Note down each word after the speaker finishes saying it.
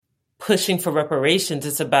pushing for reparations,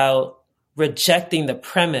 it's about rejecting the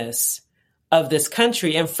premise of this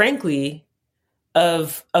country and, frankly,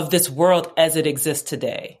 of this world as it exists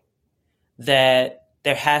today, that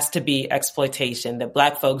there has to be exploitation, that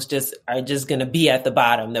Black folks are just going to be at the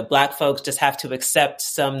bottom, that Black folks just have to accept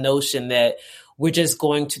some notion that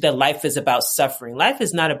that life is about suffering. Life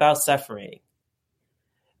is not about suffering.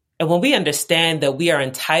 And when we understand that we are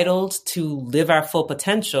entitled to live our full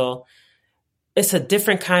potential, it's a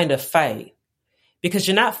different kind of fight, because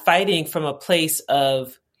you're not fighting from a place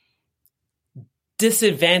of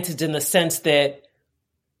disadvantage in the sense that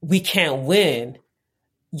we can't win.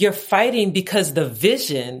 You're fighting because the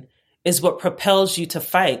vision is what propels you to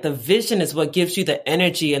fight. The vision is what gives you the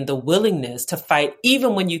energy and the willingness to fight,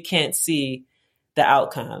 even when you can't see the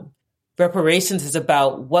outcome. Reparations is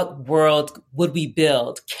about what world would we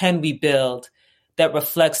build, can we build, that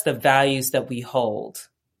reflects the values that we hold,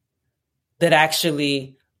 that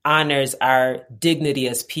actually honors our dignity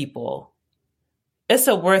as people. It's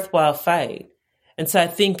a worthwhile fight. And so I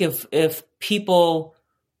think if people,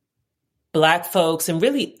 Black folks, and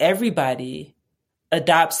really everybody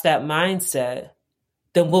adopts that mindset,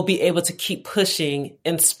 then we'll be able to keep pushing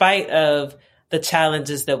in spite of the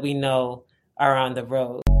challenges that we know are on the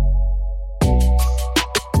road.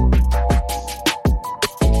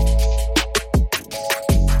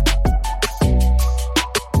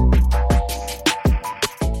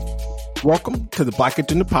 Welcome to the Black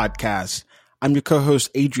Agenda Podcast. I'm your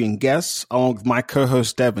co-host, Adrian Guess, along with my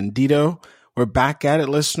co-host, Devin Dito. We're back at it,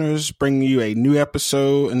 listeners, bringing you a new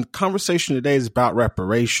episode, and the conversation today is about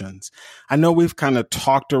reparations. I know we've kind of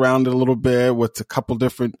talked around it a little bit with a couple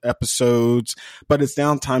different episodes, but it's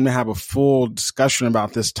now time to have a full discussion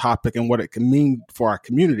about this topic and what it can mean for our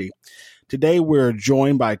community. Today, we're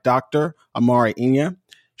joined by Dr. Amari Inya.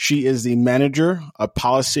 She is the manager of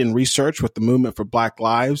policy and research with the Movement for Black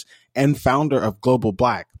Lives and founder of Global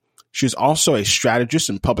Black. She's also a strategist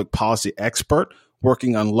and public policy expert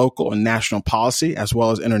working on local and national policy, as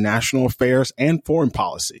well as international affairs and foreign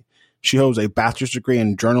policy. She holds a bachelor's degree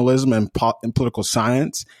in journalism and political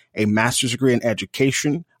science, a master's degree in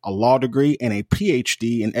education, a law degree, and a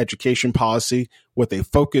PhD in education policy with a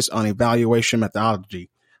focus on evaluation methodology.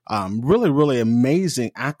 Really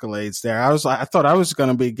amazing accolades there. I thought I was going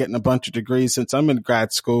to be getting a bunch of degrees since I'm in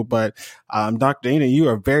grad school, but Dr. Ina, you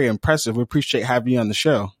are very impressive. We appreciate having you on the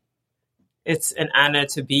show. It's an honor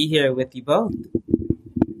to be here with you both.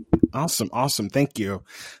 Awesome. Thank you.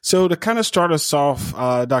 So to kind of start us off,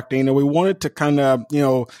 Dr. Ina, we wanted to kind of,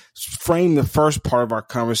 frame the first part of our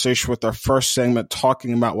conversation with our first segment,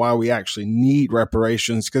 talking about why we actually need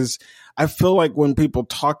reparations, because I feel like when people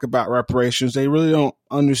talk about reparations, they really don't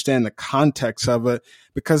understand the context of it,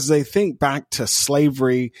 because they think back to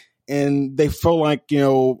slavery and they feel like,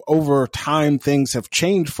 over time, things have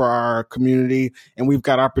changed for our community and we've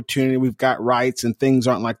got opportunity, we've got rights, and things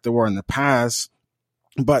aren't like they were in the past.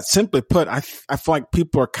 But simply put, I feel like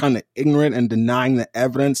people are kind of ignorant and denying the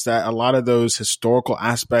evidence that a lot of those historical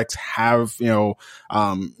aspects have,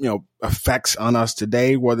 effects on us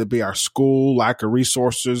today, whether it be our school, lack of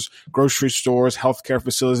resources, grocery stores, healthcare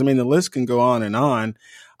facilities. I mean, the list can go on and on.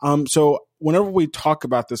 So whenever we talk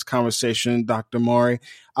about this conversation, Dr. Maury,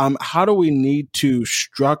 how do we need to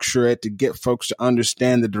structure it to get folks to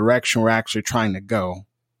understand the direction we're actually trying to go?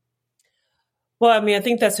 Well, I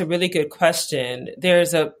think that's a really good question.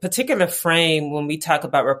 There's a particular frame when we talk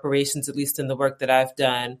about reparations, at least in the work that I've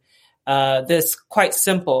done, that's quite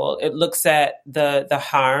simple. It looks at the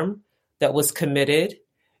harm that was committed.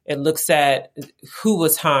 It looks at who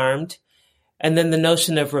was harmed. And then the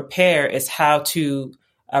notion of repair is how to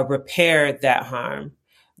repair that harm.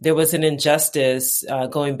 There was an injustice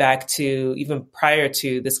going back to even prior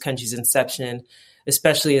to this country's inception,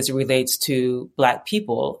 especially as it relates to Black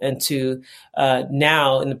people and to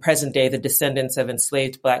now in the present day, the descendants of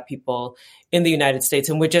enslaved Black people in the United States.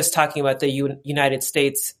 And we're just talking about the United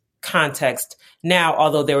States context now,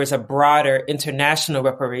 although there is a broader international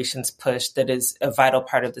reparations push that is a vital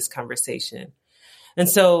part of this conversation. And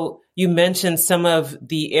so you mentioned some of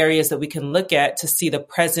the areas that we can look at to see the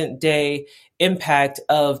present day impact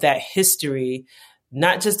of that history,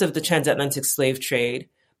 not just of the transatlantic slave trade,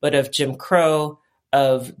 but of Jim Crow,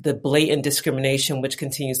 of the blatant discrimination which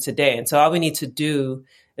continues today. And so all we need to do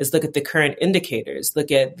is look at the current indicators,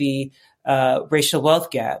 look at the racial wealth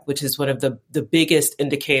gap, which is one of the biggest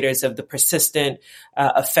indicators of the persistent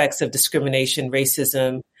effects of discrimination,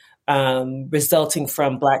 racism, resulting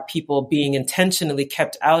from Black people being intentionally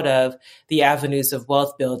kept out of the avenues of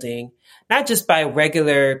wealth building, not just by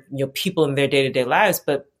regular people in their day-to-day lives,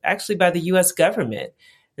 but actually by the U.S. government.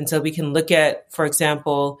 And so we can look at, for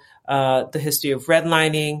example, the history of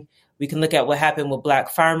redlining. We can look at what happened with Black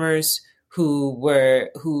farmers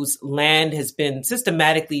whose land has been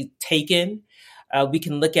systematically taken. We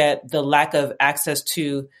can look at the lack of access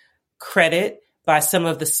to credit by some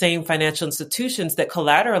of the same financial institutions that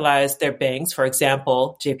collateralized their banks, for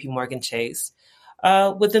example, JP Morgan Chase,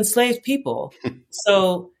 with enslaved people.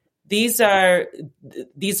 So these are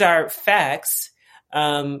facts.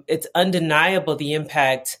 It's undeniable the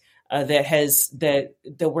impact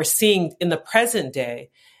that we're seeing in the present day.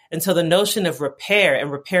 And so the notion of repair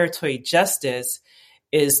and reparatory justice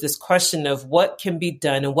is this question of what can be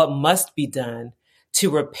done and what must be done to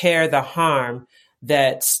repair the harm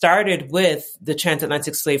that started with the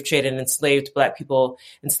transatlantic slave trade and enslaved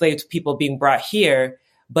people being brought here,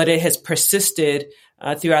 but it has persisted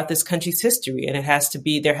throughout this country's history, and there has to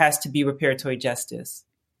be reparatory justice.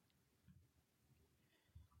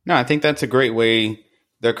 No, I think that's a great way,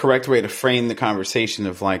 the correct way to frame the conversation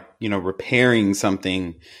of repairing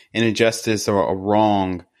something, an injustice or a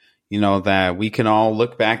wrong, that we can all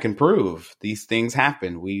look back and prove these things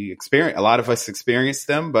happen. A lot of us experience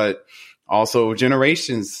them, but also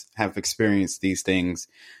generations have experienced these things.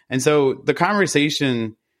 And so the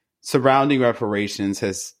conversation surrounding reparations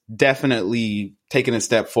has definitely taken a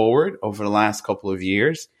step forward over the last couple of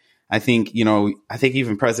years. I think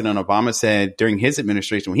even President Obama said during his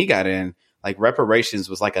administration when he got in, reparations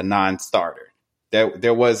was like a non-starter.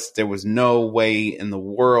 There was no way in the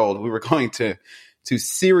world we were going to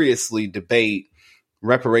seriously debate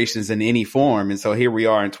reparations in any form. And so here we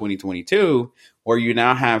are in 2022, where you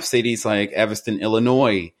now have cities like Evanston,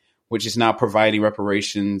 Illinois, which is now providing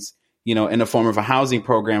reparations, in the form of a housing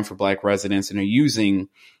program for Black residents, and are using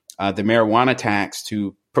the marijuana tax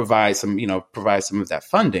to provide some of that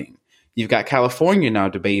funding. You've got California now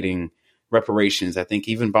debating reparations. I think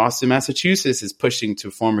even Boston, Massachusetts is pushing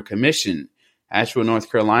to form a commission. Asheville,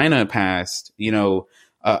 North Carolina passed,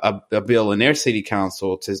 a bill in their city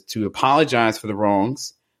council to apologize for the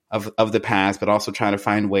wrongs of the past, but also try to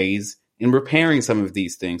find ways in repairing some of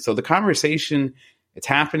these things. So the conversation, it's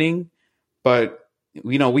happening, but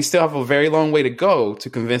we still have a very long way to go to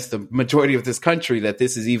convince the majority of this country that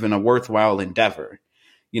this is even a worthwhile endeavor.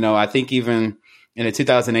 I think even in a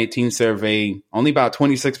 2018 survey, only about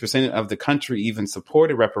 26% of the country even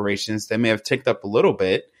supported reparations. They may have ticked up a little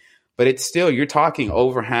bit, but it's still, you're talking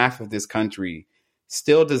over half of this country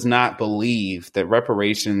still does not believe that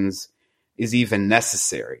reparations is even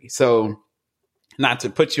necessary. So not to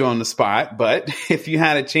put you on the spot, but if you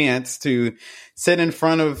had a chance to sit in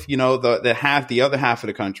front of, the other half of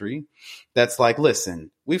the country, that's like,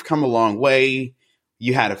 listen, we've come a long way.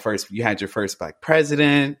 You had your first Black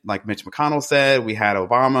president, like Mitch McConnell said, we had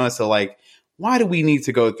Obama. So why do we need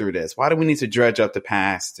to go through this? Why do we need to dredge up the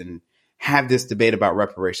past and have this debate about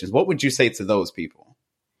reparations? What would you say to those people?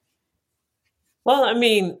 Well,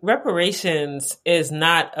 reparations is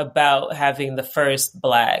not about having the first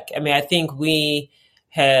Black. I think we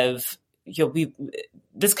have,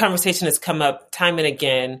 this conversation has come up time and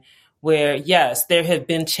again where, yes, there have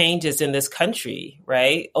been changes in this country,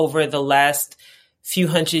 right? Over the last few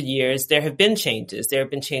hundred years, there have been changes. There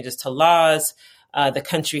have been changes to laws. The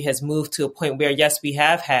country has moved to a point where, yes, we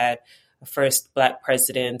have had a first Black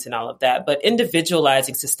president and all of that, but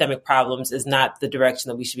individualizing systemic problems is not the direction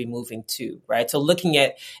that we should be moving to, right? So looking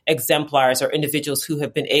at exemplars or individuals who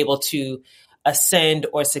have been able to ascend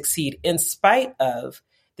or succeed in spite of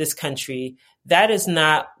this country, that is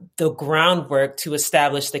not the groundwork to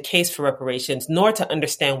establish the case for reparations, nor to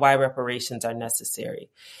understand why reparations are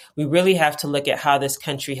necessary. We really have to look at how this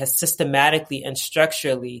country has systematically and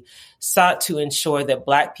structurally sought to ensure that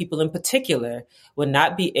Black people in particular would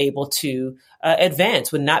not be able to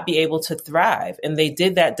advance, would not be able to thrive. And they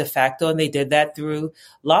did that de facto, and they did that through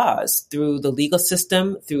laws, through the legal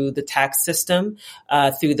system, through the tax system,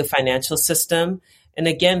 through the financial system. And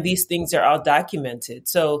again, these things are all documented.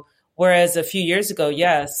 So whereas a few years ago,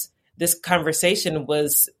 yes, this conversation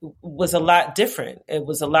was a lot different. It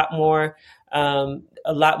was a lot more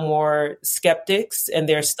skeptics, and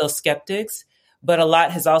there are still skeptics, but a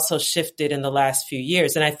lot has also shifted in the last few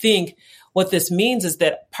years. And I think what this means is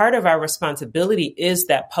that part of our responsibility is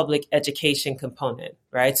that public education component,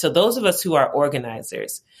 right? So those of us who are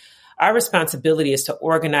organizers, our responsibility is to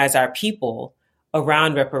organize our people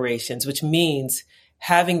around reparations, which means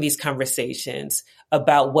having these conversations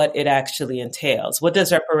about what it actually entails. What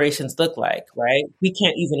does reparations look like, right? We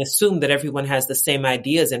can't even assume that everyone has the same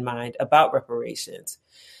ideas in mind about reparations.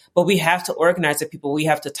 But we have to organize the people. We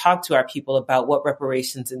have to talk to our people about what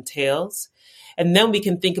reparations entails. And then we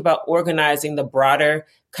can think about organizing the broader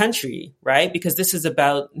country, right? Because this is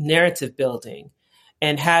about narrative building.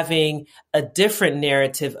 and having a different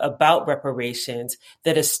narrative about reparations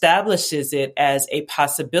that establishes it as a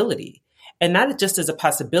possibility, and not just as a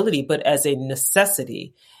possibility, but as a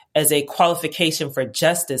necessity, as a qualification for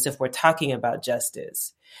justice if we're talking about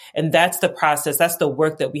justice. And that's the process. That's the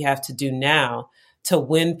work that we have to do now to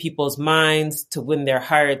win people's minds, to win their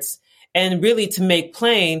hearts, and really to make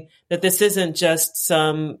plain that this isn't just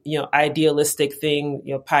some, idealistic thing,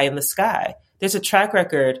 pie in the sky. There's a track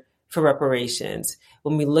record for reparations.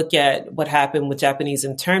 When we look at what happened with Japanese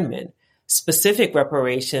internment, specific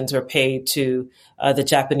reparations were paid to the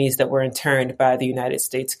Japanese that were interned by the United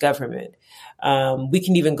States government. We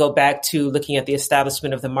can even go back to looking at the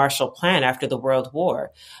establishment of the Marshall Plan after the World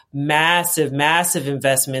War. Massive, massive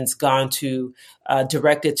investments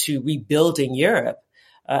directed to rebuilding Europe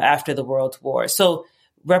after the World War. So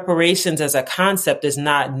reparations as a concept is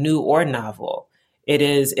not new or novel.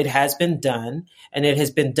 It has been done, and it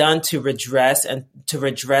has been done to redress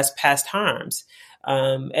past harms.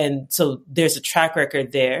 And so there's a track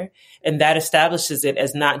record there, and that establishes it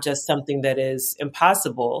as not just something that is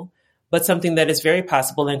impossible, but something that is very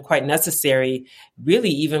possible and quite necessary, really,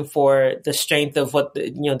 even for the strength of what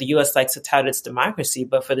the U.S. likes to tout its democracy,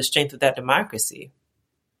 but for the strength of that democracy.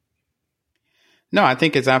 No, I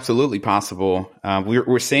think it's absolutely possible.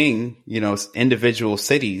 We're seeing, individual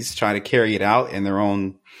cities try to carry it out in their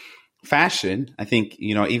own fashion. I think,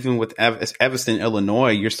 even with Evanston,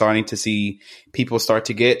 Illinois, you're starting to see people start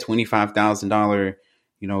to get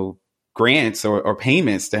 $25,000, grants or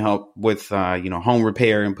payments to help with, home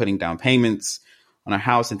repair and putting down payments on a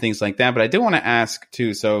house and things like that. But I do want to ask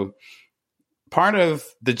too. So part of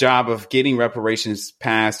the job of getting reparations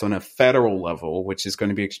passed on a federal level, which is going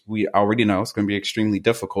to be, we already know it's going to be extremely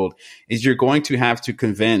difficult, is you're going to have to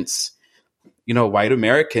convince, white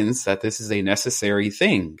Americans that this is a necessary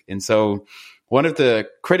thing. And so one of the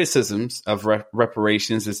criticisms of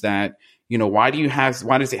reparations is that, why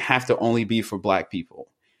does it have to only be for Black people?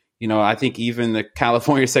 I think even the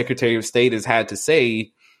California Secretary of State has had to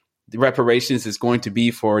say the reparations is going to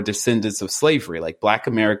be for descendants of slavery, like Black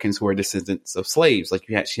Americans who are descendants of slaves. Like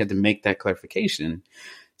she had to make that clarification.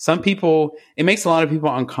 Some people, it makes a lot of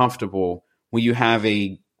people uncomfortable when you have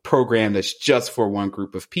a program that's just for one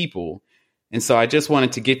group of people. And so I just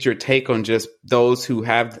wanted to get your take on just those who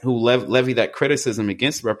levy that criticism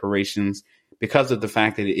against reparations because of the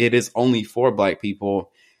fact that it is only for Black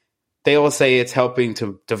people. They will say it's helping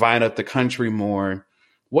to divide up the country more.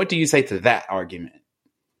 What do you say to that argument?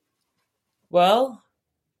 Well,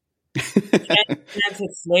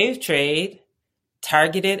 the slave trade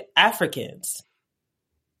targeted Africans.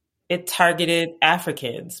 It targeted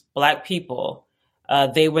Africans, Black people.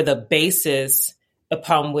 They were the basis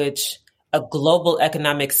upon which a global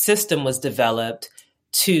economic system was developed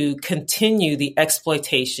to continue the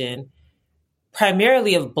exploitation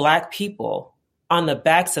primarily of Black people on the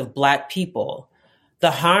backs of Black people.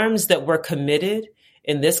 The harms that were committed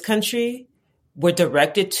in this country were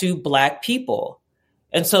directed to Black people.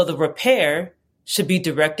 And so the repair should be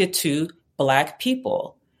directed to Black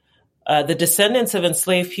people. The descendants of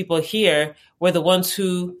enslaved people here were the ones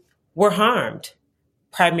who were harmed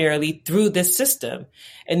primarily through this system.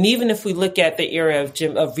 And even if we look at the era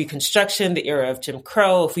of Reconstruction, the era of Jim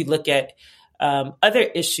Crow, if we look at other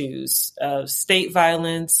issues of state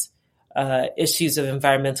violence, issues of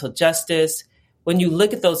environmental justice, when you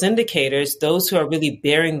look at those indicators, those who are really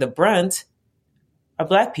bearing the brunt are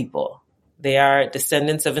Black people. They are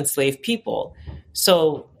descendants of enslaved people.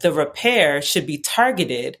 So the repair should be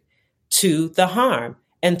targeted to the harm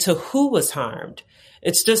and to who was harmed.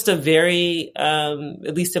 It's just a very,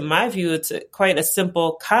 at least in my view, it's quite a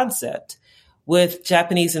simple concept. With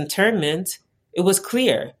Japanese internment, it was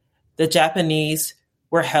clear the Japanese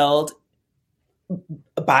were held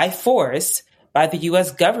by force by the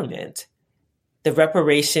U.S. government. The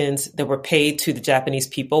reparations that were paid to the Japanese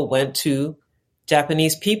people went to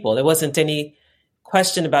Japanese people. There wasn't any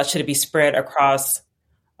question about should it be spread across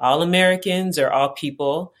all Americans or all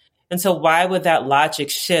people. And so why would that logic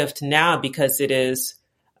shift now? Because it is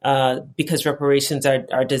because reparations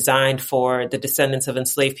are designed for the descendants of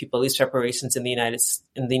enslaved people, at least reparations in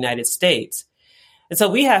the United States. And so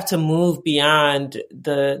we have to move beyond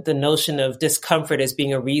the notion of discomfort as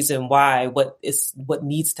being a reason why what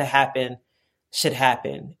needs to happen should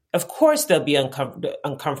happen. Of course, they'll be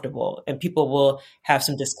uncomfortable and people will have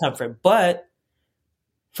some discomfort, but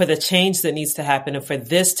for the change that needs to happen and for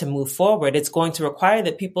this to move forward, it's going to require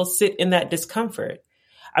that people sit in that discomfort.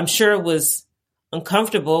 I'm sure it was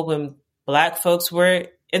uncomfortable when Black folks were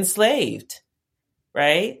enslaved,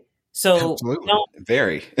 right? So,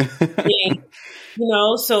 very.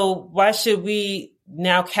 So why should we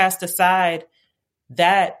now cast aside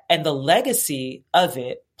that and the legacy of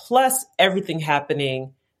it, plus everything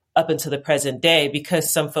happening up until the present day,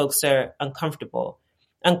 because some folks are uncomfortable.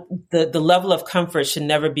 And the level of comfort should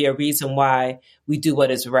never be a reason why we do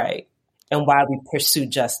what is right and why we pursue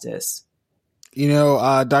justice.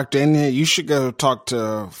 Dr. Enya, you should go talk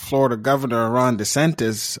to Florida Governor Ron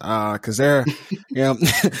DeSantis, cause they're,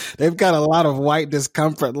 they've got a lot of white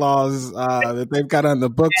discomfort laws, that they've got on the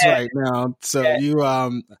books right now. So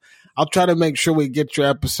I'll try to make sure we get your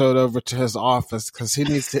episode over to his office, cause he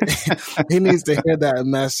needs to, he needs to hear that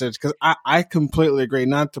message. Cause I completely agree,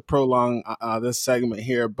 not to prolong, this segment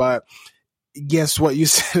here, but yes, what you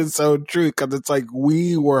said is so true, because it's like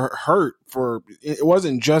we were hurt for, it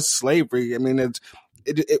wasn't just slavery. I mean,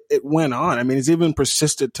 it went on. I mean, it's even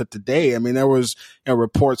persisted to today. I mean, there was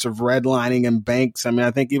reports of redlining in banks. I mean,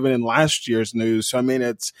 I think even in last year's news. So, I mean,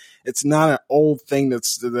 it's not an old thing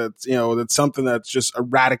that's something that's just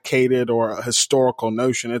eradicated or a historical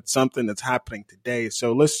notion. It's something that's happening today.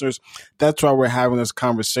 So listeners, that's why we're having this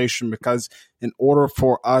conversation, because in order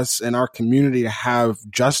for us and our community to have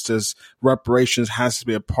justice, reparations has to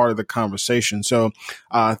be a part of the conversation. So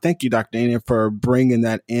thank you, Dr. Enya, for bringing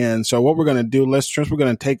that in. So what we're going to do, listeners, we're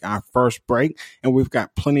going to take our first break, and we've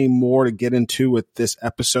got plenty more to get into with this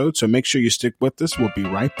episode. So make sure you stick with us. We'll be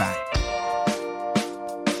right back.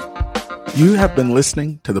 You have been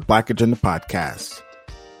listening to the Black Agenda Podcast.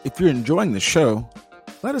 If you're enjoying the show,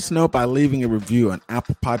 let us know by leaving a review on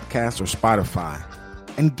Apple Podcasts or Spotify,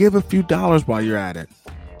 and give a few dollars while you're at it.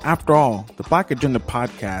 After all, the Black Agenda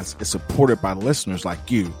Podcast is supported by listeners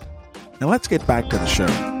like you. Now let's get back to the show.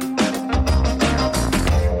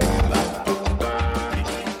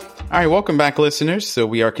 All right, welcome back, listeners. So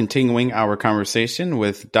we are continuing our conversation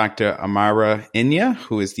with Dr. Amara Enya,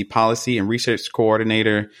 who is the Policy and Research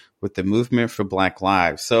Coordinator with the Movement for Black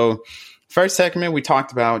Lives. So first segment, we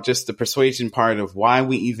talked about just the persuasion part of why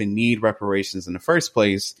we even need reparations in the first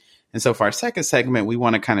place. And so for our second segment, we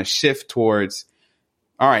want to kind of shift towards,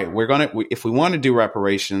 all right, if we want to do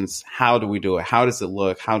reparations, how do we do it? How does it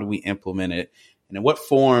look? How do we implement it? And in what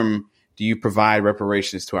form do you provide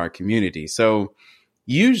reparations to our community? So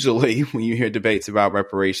usually when you hear debates about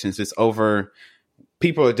reparations, it's over,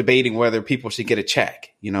 people are debating whether people should get a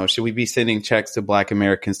check. Should we be sending checks to Black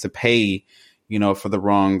Americans to pay, for the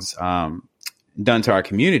wrongs done to our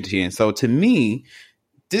community? And so to me,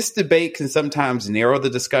 this debate can sometimes narrow the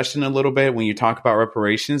discussion a little bit when you talk about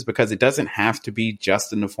reparations, because it doesn't have to be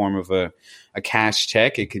just in the form of a cash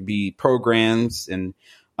check. It could be programs and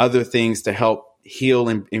other things to help heal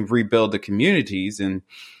and rebuild the communities. And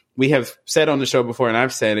we have said on the show before, and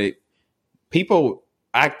I've said it, people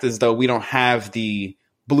act as though we don't have the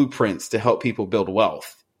blueprints to help people build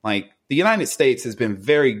wealth. Like, the United States has been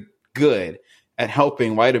very good at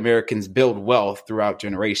helping white Americans build wealth throughout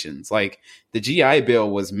generations. Like, the GI Bill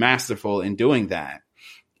was masterful in doing that.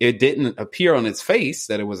 It didn't appear on its face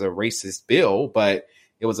that it was a racist bill, but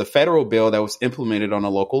it was a federal bill that was implemented on a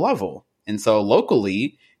local level. And so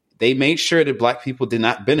locally, they made sure that Black people did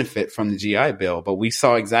not benefit from the GI Bill. But we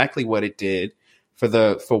saw exactly what it did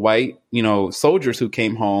for white, soldiers who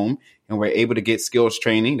came home and were able to get skills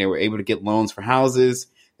training. They were able to get loans for houses.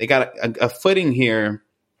 They got a footing here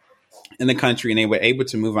in the country, and they were able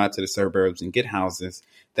to move out to the suburbs and get houses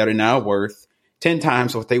that are now worth 10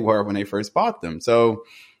 times what they were when they first bought them. So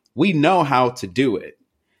we know how to do it.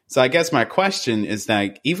 So I guess my question is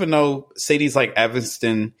that even though cities like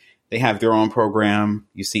Evanston, they have their own program,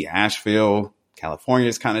 you see Asheville, California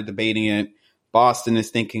is kind of debating it. Boston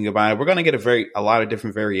is thinking about it. We're going to get a lot of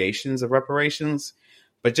different variations of reparations.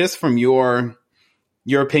 But just from your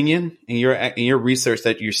opinion and your research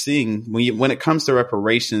that you're seeing, when it comes to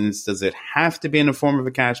reparations, does it have to be in the form of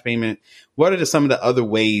a cash payment? What are some of the other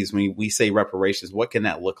ways when we say reparations? What can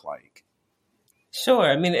that look like? Sure.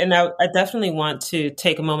 I mean, and I definitely want to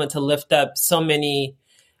take a moment to lift up so many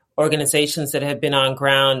organizations that have been on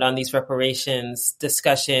ground on these reparations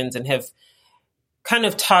discussions and have kind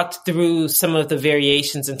of talked through some of the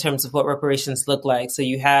variations in terms of what reparations look like. So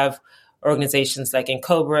you have organizations like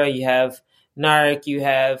NCOBRA, you have NARC, you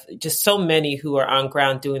have just so many who are on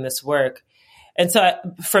ground doing this work. And so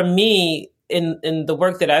for me, in the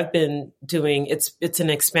work that I've been doing, it's an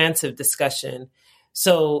expansive discussion.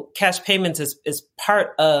 So cash payments is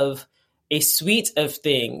part of a suite of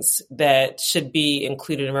things that should be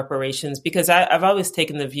included in reparations, because I've always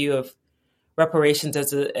taken the view of reparations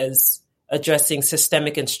as addressing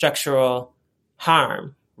systemic and structural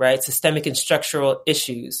harm, right? Systemic and structural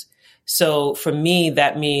issues. So for me,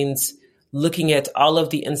 that means looking at all of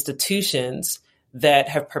the institutions that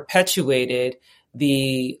have perpetuated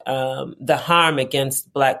the harm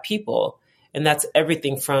against Black people, And that's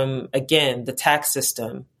everything from, again, the tax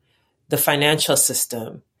system, the financial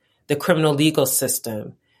system, the criminal legal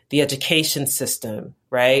system, the education system,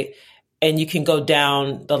 right? And you can go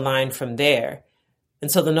down the line from there.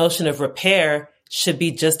 And so the notion of repair should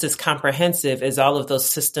be just as comprehensive as all of those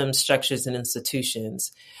systems, structures, and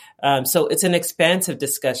institutions. So it's an expansive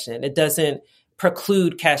discussion. It doesn't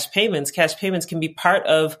preclude cash payments. Cash payments can be part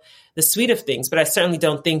of the suite of things, but I certainly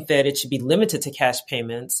don't think that it should be limited to cash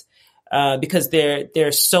payments because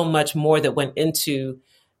there's so much more that went into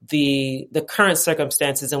the current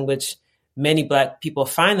circumstances in which many Black people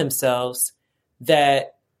find themselves,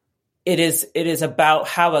 that it is about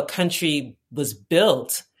how a country was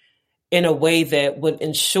built in a way that would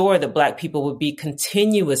ensure that Black people would be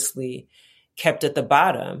continuously kept at the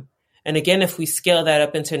bottom. And again, if we scale that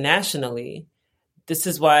up internationally, this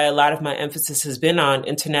is why a lot of my emphasis has been on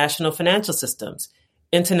international financial systems,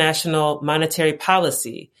 international monetary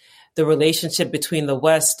policy, the relationship between the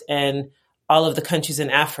West and all of the countries in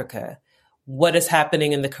Africa, what is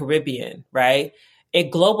happening in the Caribbean, right? A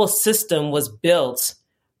global system was built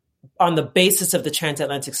on the basis of the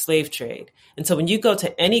transatlantic slave trade. And so when you go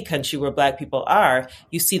to any country where Black people are,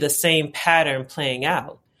 you see the same pattern playing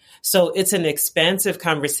out. So it's an expansive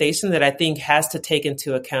conversation that I think has to take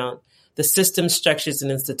into account the systems, structures,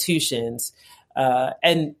 and institutions,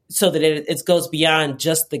 and so that it goes beyond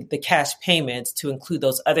just the cash payments to include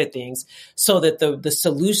those other things, so that the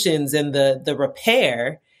solutions and the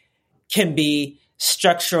repair can be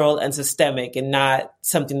structural and systemic and not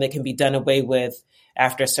something that can be done away with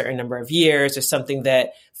after a certain number of years, or something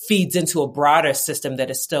that feeds into a broader system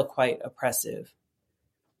that is still quite oppressive.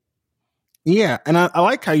 Yeah, and I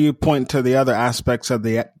like how you point to the other aspects of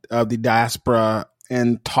the diaspora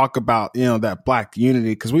and talk about, that Black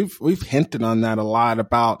unity, because we've hinted on that a lot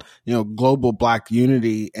about, global Black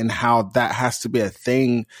unity and how that has to be a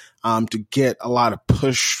thing to get a lot of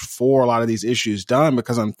push for a lot of these issues done.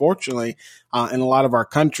 Because unfortunately, in a lot of our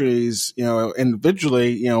countries,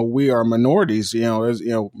 individually, we are minorities.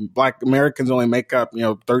 Black Americans only make up,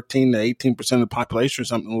 13 to 18% of the population or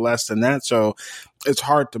something less than that. So it's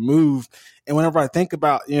hard to move. And whenever I think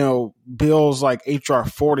about, bills like HR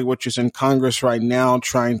 40, which is in Congress right now,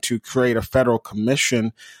 trying to create a federal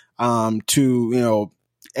commission to,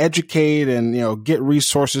 educate and, get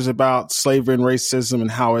resources about slavery and racism and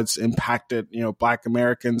how it's impacted, Black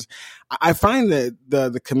Americans, I find that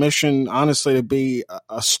the commission, honestly, to be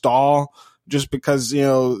a stall, just because,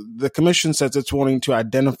 the commission says it's wanting to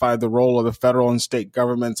identify the role of the federal and state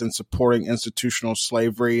governments in supporting institutional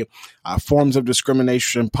slavery, forms of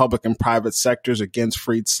discrimination in public and private sectors against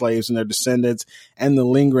freed slaves and their descendants, and the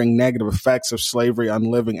lingering negative effects of slavery on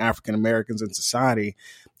living African Americans in society.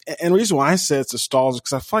 And the reason why I say it's a stall is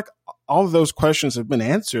because I feel like all of those questions have been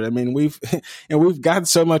answered. I mean, we've got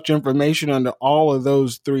so much information under all of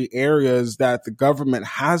those three areas that the government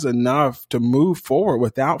has enough to move forward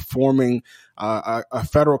without forming a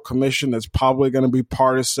federal commission that's probably going to be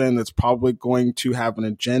partisan, that's probably going to have an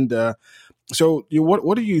agenda. So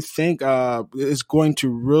what do you think is going to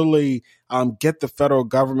really get the federal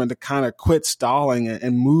government to kind of quit stalling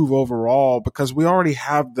and move overall? Because we already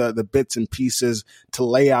have the bits and pieces to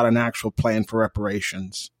lay out an actual plan for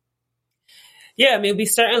reparations. Yeah, I mean, we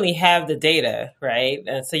certainly have the data, right?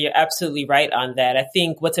 And so you're absolutely right on that. I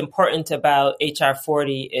think what's important about HR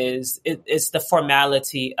 40 is it's the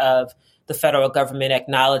formality of the federal government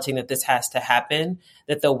acknowledging that this has to happen,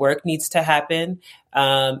 that the work needs to happen,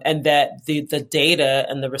 and that the data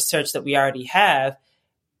and the research that we already have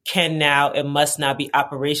can now and must now be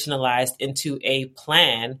operationalized into a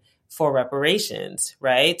plan for reparations,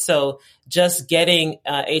 right? So just getting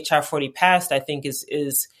HR 40 passed, I think is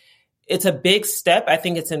it's a big step. I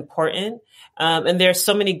think it's important. And there are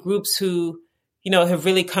so many groups who, have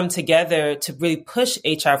really come together to really push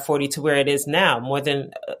HR 40 to where it is now. More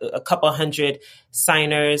than a couple hundred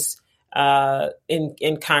signers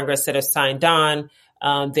in Congress that have signed on.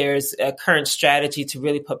 There's a current strategy to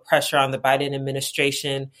really put pressure on the Biden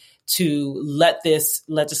administration to let this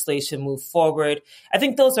legislation move forward. I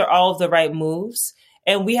think those are all of the right moves.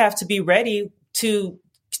 And we have to be ready to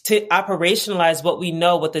operationalize what we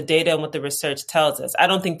know, what the data and what the research tells us. I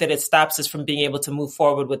don't think that it stops us from being able to move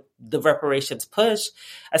forward with the reparations push.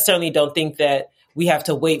 I certainly don't think that we have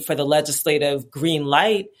to wait for the legislative green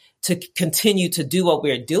light to continue to do what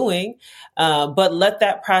we're doing. But let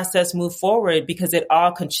that process move forward, because it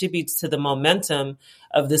all contributes to the momentum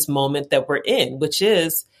of this moment that we're in, which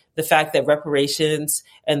is the fact that reparations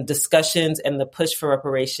and discussions and the push for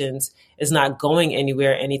reparations is not going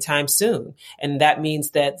anywhere anytime soon. And that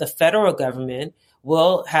means that the federal government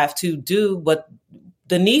will have to do what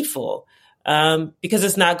the needful, because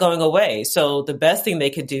it's not going away. So the best thing they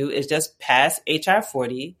could do is just pass HR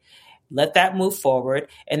 40, let that move forward,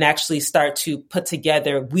 and actually start to put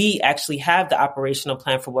together. We actually have the operational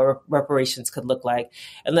plan for what reparations could look like,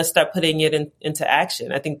 and let's start putting it into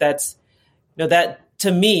action. I think that's, that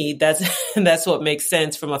to me, that's that's what makes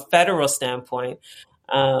sense from a federal standpoint.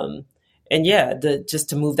 And yeah, just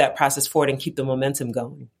to move that process forward and keep the momentum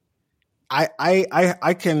going. I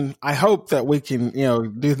hope that we can,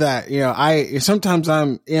 do that. Sometimes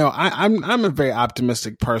I'm a very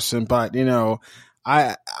optimistic person, but,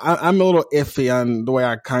 I'm a little iffy on the way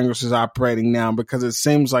our Congress is operating now, because it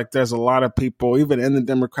seems like there's a lot of people, even in the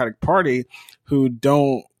Democratic Party, who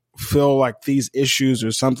don't feel like these issues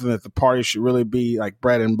are something that the party should really be like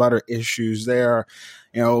bread and butter issues. There,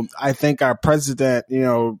 I think our president,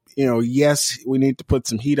 yes, we need to put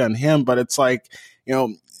some heat on him, but it's like,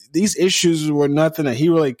 these issues were nothing that he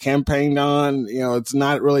really campaigned on. It's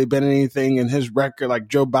not really been anything in his record. Like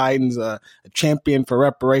Joe Biden's a champion for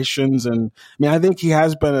reparations. And I mean, I think he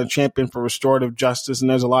has been a champion for restorative justice. And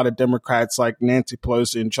there's a lot of Democrats like Nancy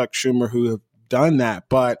Pelosi and Chuck Schumer who have done that.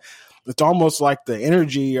 But it's almost like the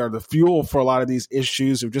energy or the fuel for a lot of these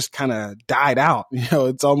issues have just kind of died out.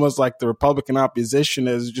 It's almost like the Republican opposition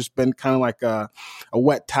has just been kind of like a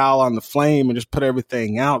wet towel on the flame and just put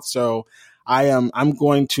everything out. So I'm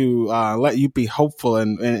going to let you be hopeful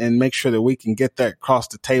and make sure that we can get that across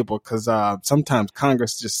the table, because sometimes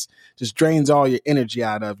Congress just drains all your energy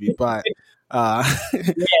out of you. But what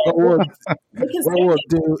we'll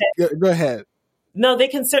do, go ahead. No, they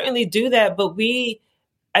can certainly do that, but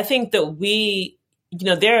I think that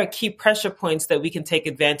there are key pressure points that we can take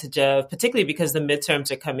advantage of, particularly because the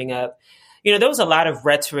midterms are coming up. There was a lot of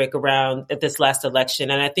rhetoric around at this last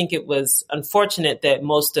election, and I think it was unfortunate that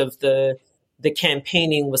most of the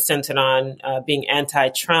campaigning was centered on being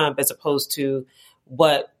anti-Trump as opposed to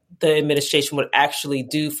what the administration would actually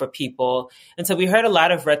do for people. And so we heard a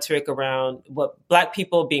lot of rhetoric around what Black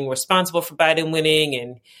people being responsible for Biden winning,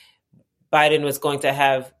 and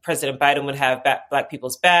President Biden would have Black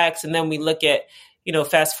people's backs. And then we look at,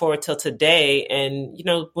 fast forward till today, and,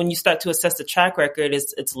 when you start to assess the track record,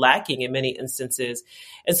 it's lacking in many instances.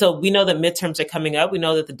 And so we know that midterms are coming up. We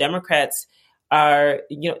know that the Democrats are,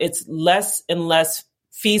 it's less and less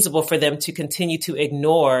feasible for them to continue to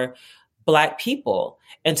ignore Black people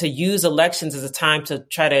and to use elections as a time to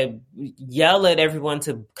try to yell at everyone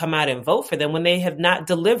to come out and vote for them when they have not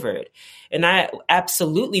delivered. And I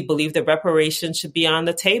absolutely believe that reparations should be on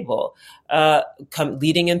the table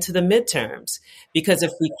leading into the midterms, because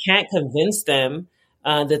if we can't convince them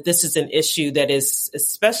that this is an issue that is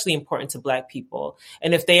especially important to Black people,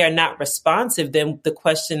 and if they are not responsive, then the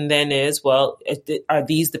question then is, well, are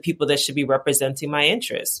these the people that should be representing my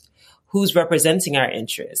interests? Who's representing our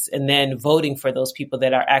interests? And then voting for those people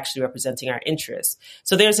that are actually representing our interests.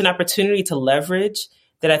 So there's an opportunity to leverage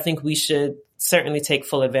that I think we should certainly take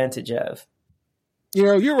full advantage of.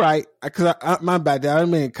 You're right. Because my bad, I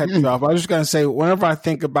didn't mean to cut you off. I was just going to say, whenever I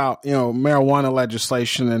think about, marijuana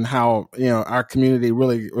legislation and how, our community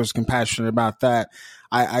really was compassionate about that,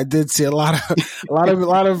 I did see a lot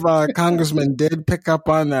of congressmen did pick up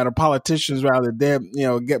on that, or politicians rather did,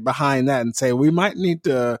 get behind that and say, we might need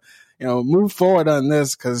to, move forward on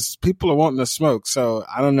this because people are wanting to smoke. So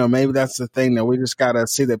I don't know, maybe that's the thing that we just got to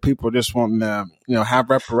see, that people just wanting to, have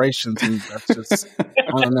reparations. And that's just,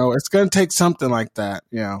 I don't know. It's going to take something like that,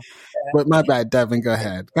 But my bad, Devin, go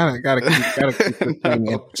ahead. Gotta keep this thing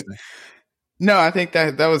interesting. No, I think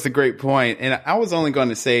that was a great point. And I was only going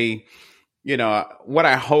to say, what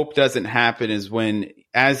I hope doesn't happen is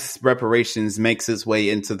as reparations makes its way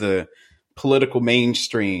into the political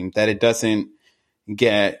mainstream, that it doesn't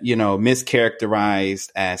get,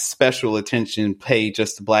 mischaracterized as special attention paid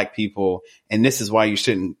just to Black people. And this is why you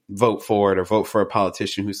shouldn't vote for it or vote for a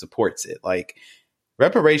politician who supports it. Like,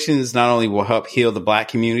 reparations not only will help heal the Black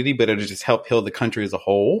community, but it'll just help heal the country as a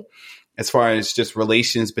whole, as far as just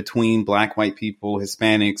relations between Black, white people,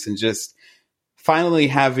 Hispanics, and just finally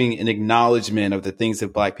having an acknowledgement of the things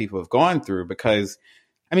that Black people have gone through. Because,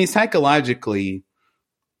 psychologically,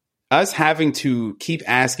 us having to keep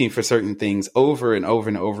asking for certain things over and over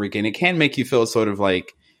and over again, it can make you feel sort of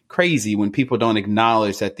like crazy when people don't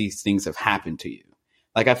acknowledge that these things have happened to you.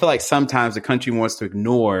 Like, I feel like sometimes the country wants to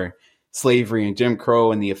ignore slavery and Jim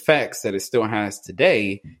Crow and the effects that it still has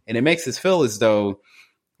today. And it makes us feel as though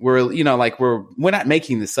we're not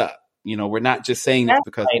making this up. We're not just saying this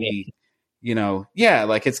because we,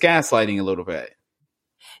 it's gaslighting a little bit.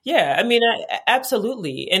 Yeah,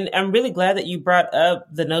 absolutely. And I'm really glad that you brought up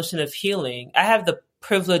the notion of healing. I have the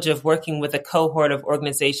privilege of working with a cohort of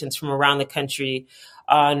organizations from around the country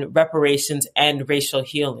on reparations and racial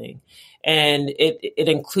healing. And it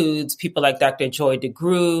includes people like Dr. Joy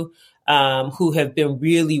DeGruy, who have been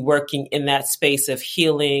really working in that space of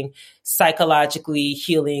healing, psychologically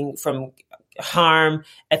healing from harm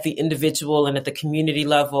at the individual and at the community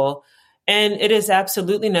level. And it is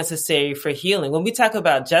absolutely necessary for healing. When we talk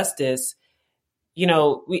about justice,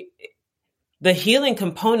 the healing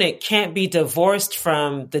component can't be divorced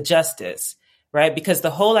from the justice, right? Because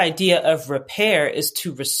the whole idea of repair is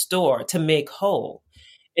to restore, to make whole.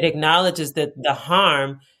 It acknowledges that the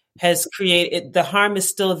harm the harm is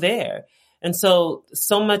still there. And so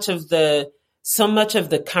much of the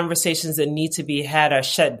conversations that need to be had are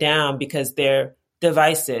shut down because they're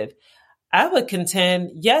divisive. I would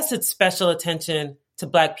contend, yes, it's special attention to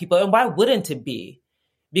Black people. And why wouldn't it be?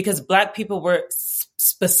 Because Black people were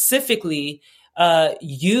specifically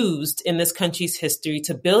used in this country's history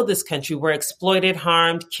to build this country. Were exploited,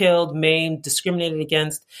 harmed, killed, maimed, discriminated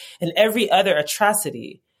against, and every other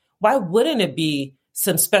atrocity. Why wouldn't it be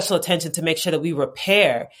some special attention to make sure that we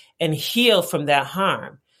repair and heal from that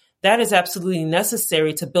harm? That is absolutely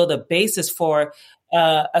necessary to build a basis for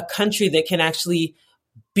a country that can actually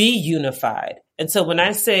be unified. And so when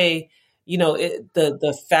I say,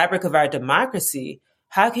 the fabric of our democracy,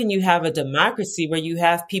 how can you have a democracy where you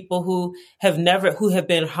have people who have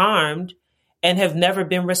been harmed and have never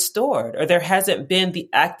been restored, or there hasn't been the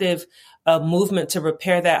active movement to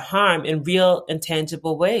repair that harm in real and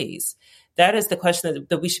tangible ways? That is the question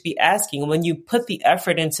that we should be asking. When you put the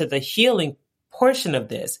effort into the healing portion of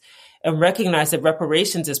this and recognize that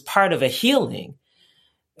reparations is part of a healing,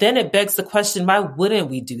 then it begs the question, why wouldn't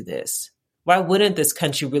we do this? Why wouldn't this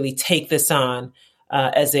country really take this on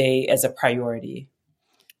as a priority?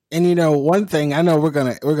 And one thing, I know we're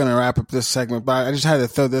gonna wrap up this segment, but I just had to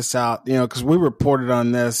throw this out, because we reported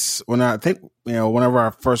on this whenever the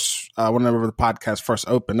podcast first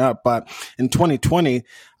opened up. But in 2020,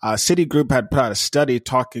 Citigroup had put out a study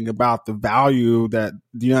talking about the value that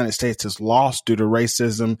the United States has lost due to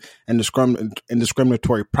racism and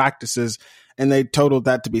discriminatory practices. And they totaled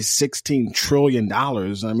that to be $16 trillion.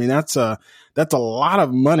 I mean, that's a lot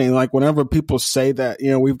of money. Like whenever people say that,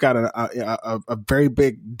 we've got a very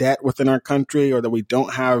big debt within our country, or that we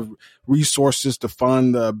don't have resources to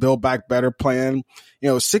fund the Build Back Better plan,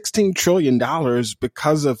 $16 trillion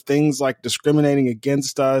because of things like discriminating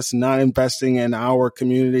against us, not investing in our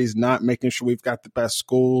communities, not making sure we've got the best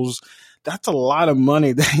schools. That's a lot of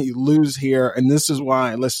money that you lose here. And this is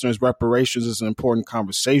why, listeners, reparations is an important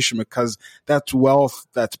conversation, because that's wealth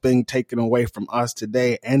that's being taken away from us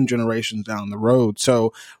today and generations down the road.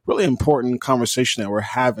 So really important conversation that we're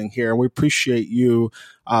having here. And we appreciate you,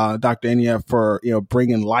 Dr. Enya, for,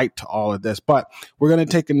 bringing light to all of this. But we're going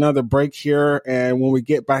to take another break here. And when we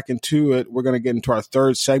get back into it, we're going to get into our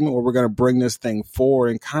third segment where we're going to bring this thing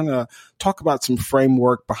forward and kind of talk about some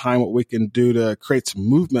framework behind what we can do to create some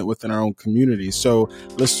movement within our own community. So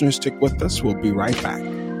listeners, stick with us. We'll be right back.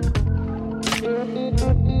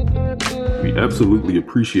 We absolutely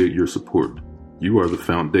appreciate your support. You are the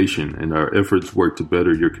foundation, and our efforts work to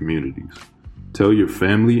better your communities. Tell your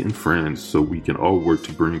family and friends so we can all work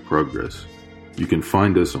to bring progress. You can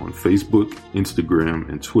find us on Facebook, Instagram,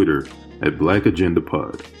 and Twitter at Black Agenda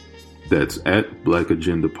Pod. That's at Black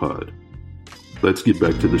Agenda Pod. Let's get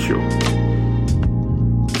back to the show.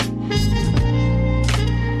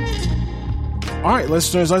 All right,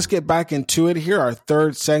 listeners, let's get back into it here. Our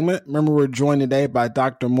third segment. Remember, we're joined today by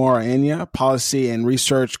Dr. Maura Enya, Policy and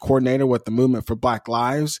Research Coordinator with the Movement for Black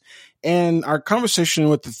Lives. And our conversation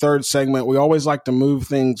with the third segment, we always like to move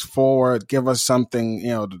things forward, give us something,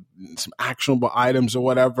 some actionable items or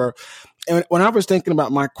whatever. And when I was thinking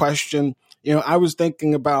about my question, I was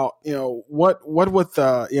thinking about, what with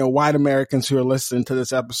the, white Americans who are listening to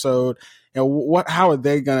this episode, how are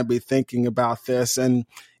they going to be thinking about this? And,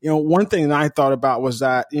 one thing that I thought about was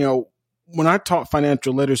that, when I taught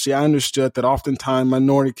financial literacy, I understood that oftentimes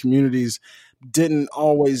minority communities didn't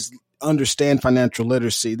always understand financial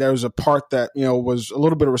literacy. There was a part that, was a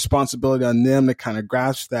little bit of responsibility on them to kind of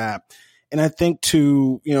grasp that. And I think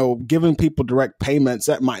giving people direct payments,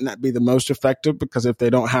 that might not be the most effective, because if they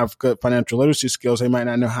don't have good financial literacy skills, they might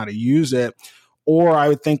not know how to use it. Or I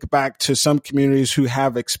would think back to some communities who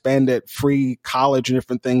have expanded free college and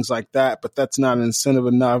different things like that, but that's not an incentive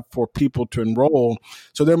enough for people to enroll.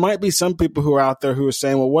 So there might be some people who are out there who are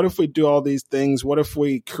saying, well, what if we do all these things? What if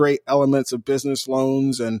we create elements of business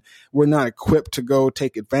loans and we're not equipped to go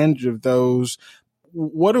take advantage of those?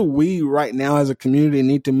 what do we right now as a community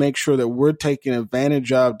need to make sure that we're taking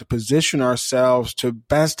advantage of to position ourselves to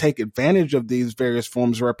best take advantage of these various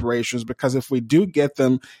forms of reparations? Because if we do get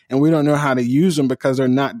them and we don't know how to use them because they're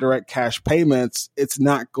not direct cash payments, it's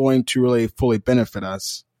not going to really fully benefit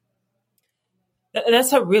us.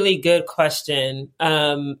 That's a really good question.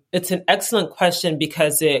 It's an excellent question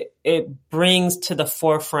because it brings to the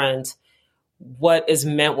forefront what is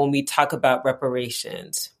meant when we talk about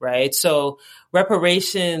reparations, right? So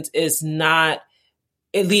reparations is not,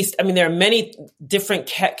 at least, I mean, there are many different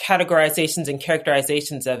categorizations and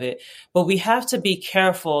characterizations of it, but we have to be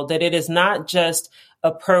careful that it is not just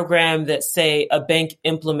a program that, say, a bank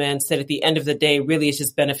implements that at the end of the day really is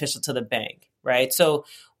just beneficial to the bank, right? So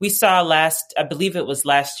we saw I believe it was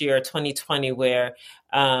last year, 2020, where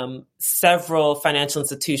several financial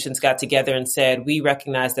institutions got together and said, we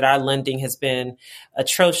recognize that our lending has been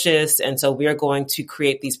atrocious. And so we're going to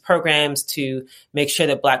create these programs to make sure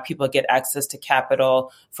that Black people get access to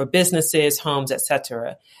capital for businesses, homes, et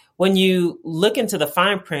cetera. When you look into the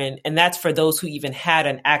fine print, and that's for those who even had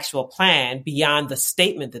an actual plan beyond the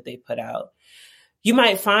statement that they put out, you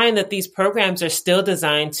might find that these programs are still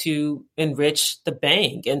designed to enrich the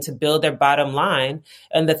bank and to build their bottom line,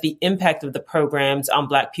 and that the impact of the programs on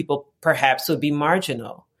Black people perhaps would be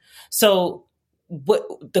marginal. So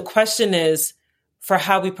the question is, for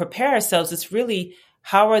how we prepare ourselves, it's really,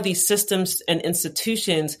 how are these systems and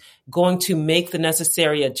institutions going to make the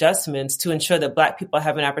necessary adjustments to ensure that Black people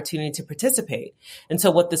have an opportunity to participate? And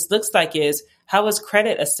so what this looks like is, how is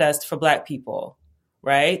credit assessed for Black people?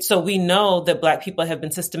 Right. So we know that Black people have been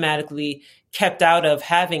systematically kept out of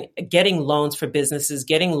getting loans for businesses,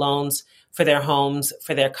 getting loans for their homes,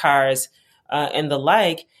 for their cars, and the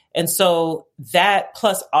like. And so that,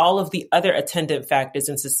 plus all of the other attendant factors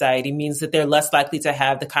in society, means that they're less likely to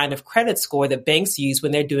have the kind of credit score that banks use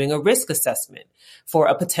when they're doing a risk assessment for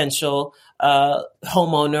a potential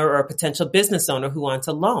homeowner or a potential business owner who wants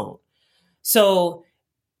a loan. So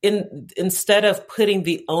instead of putting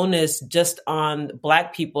the onus just on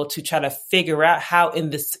Black people to try to figure out how in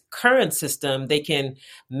this current system they can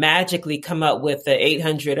magically come up with the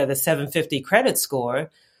 800 or the 750 credit score,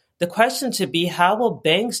 the question should be, how will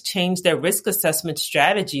banks change their risk assessment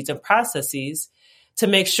strategies and processes to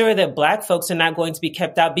make sure that Black folks are not going to be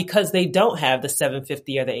kept out because they don't have the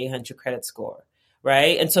 750 or the 800 credit score?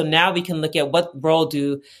 Right. And so now we can look at, what role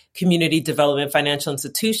do community development financial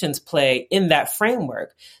institutions play in that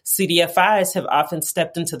framework? CDFIs have often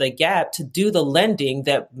stepped into the gap to do the lending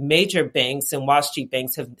that major banks and Wall Street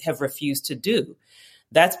banks have refused to do.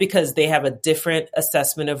 That's because they have a different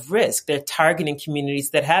assessment of risk. They're targeting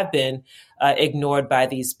communities that have been ignored by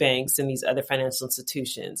these banks and these other financial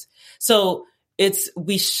institutions. So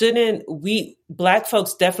Black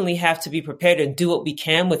folks definitely have to be prepared and do what we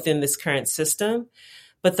can within this current system.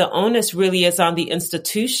 But the onus really is on the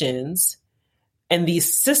institutions and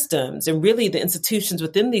these systems, and really the institutions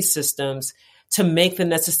within these systems, to make the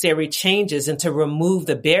necessary changes and to remove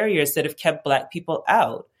the barriers that have kept Black people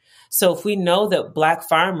out. So if we know that Black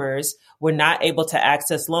farmers were not able to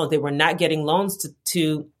access loans, they were not getting loans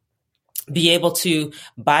to be able to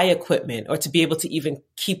buy equipment or to be able to even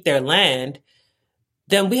keep their land,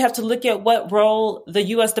 then we have to look at what role the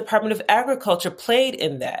U.S. Department of Agriculture played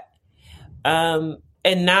in that,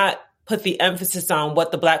 and not put the emphasis on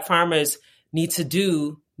what the Black farmers need to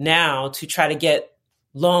do now to try to get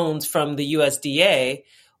loans from the USDA,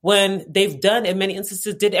 when they've done, in many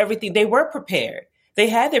instances, did everything. They were prepared. They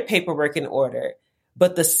had their paperwork in order,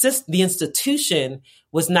 but the institution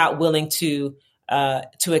was not willing to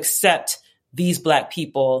accept these Black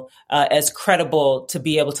people as credible to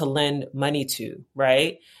be able to lend money to,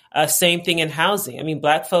 right? Same thing in housing. I mean,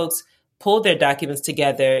 Black folks pulled their documents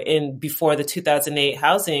together before the 2008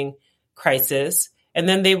 housing crisis, and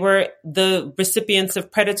then they were the recipients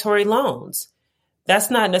of predatory loans. That's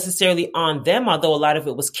not necessarily on them, although a lot of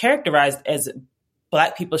it was characterized as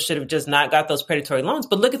Black people should have just not got those predatory loans.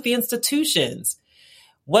 But look at the institutions.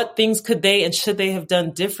 What things could they and should they have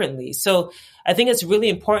done differently? So I think it's really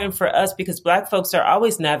important for us, because Black folks are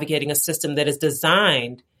always navigating a system that is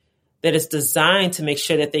designed to make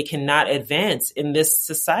sure that they cannot advance in this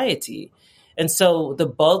society. And so the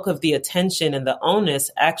bulk of the attention and the onus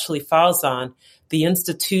actually falls on the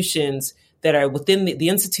institutions that are within the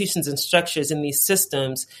institutions and structures in these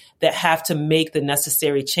systems that have to make the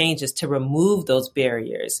necessary changes to remove those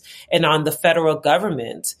barriers, and on the federal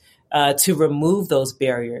government to remove those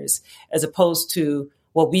barriers, as opposed to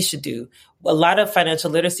what we should do. A lot of financial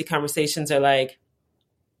literacy conversations are like,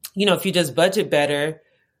 if you just budget better,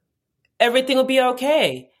 everything will be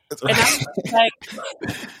okay. And I'm like,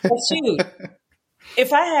 well, shoot,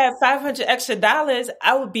 If I had $500 extra,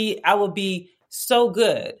 I would be so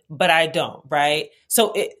good, but I don't, right?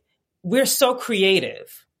 So we're so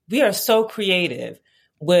creative. We are so creative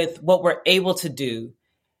with what we're able to do.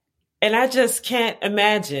 And I just can't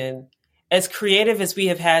imagine, as creative as we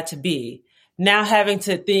have had to be, now having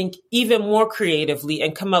to think even more creatively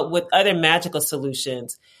and come up with other magical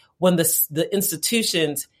solutions when the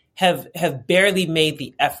institutions have barely made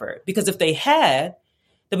the effort. Because if they had,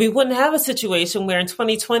 then we wouldn't have a situation where in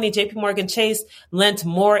 2020, JP Morgan Chase lent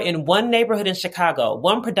more in one neighborhood in Chicago,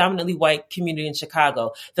 one predominantly white community in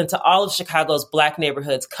Chicago, than to all of Chicago's Black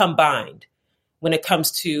neighborhoods combined when it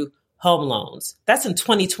comes to home loans. That's in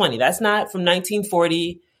 2020. That's not from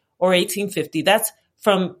 1940 or 1850. That's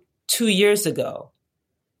from 2 years ago.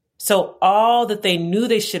 So all that they knew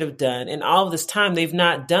they should have done and all of this time they've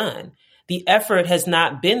not done. The effort has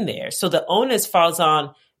not been there. So the onus falls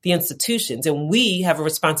on the institutions, and we have a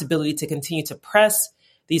responsibility to continue to press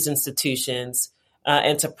these institutions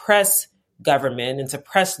and to press government and to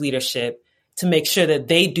press leadership to make sure that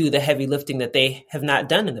they do the heavy lifting that they have not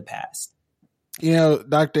done in the past. You know,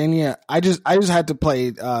 Dr. Ania, I just had to play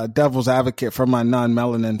devil's advocate for my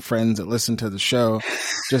non-melanin friends that listen to the show,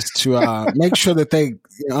 just to make sure that they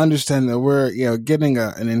understand that we're getting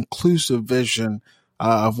an inclusive vision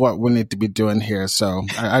of what we need to be doing here. So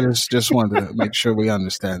I just wanted to make sure we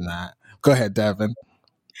understand that. Go ahead, Devin.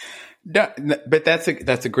 No, but that's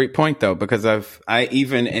a great point though, because I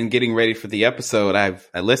even in getting ready for the episode,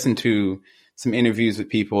 I listened to some interviews with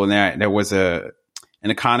people, and there was an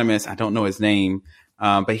economist, I don't know his name,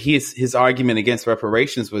 but his argument against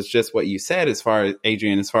reparations was just what you said, as far as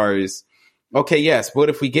Adrian, as far as, okay, yes, what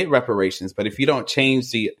if we get reparations? But if you don't change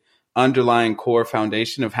the underlying core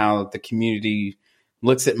foundation of how the community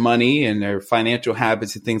looks at money and their financial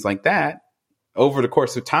habits and things like that, over the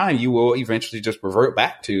course of time, you will eventually just revert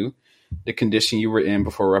back to the condition you were in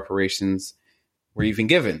before reparations were even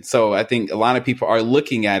given. So I think a lot of people are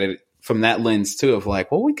looking at it from that lens too, of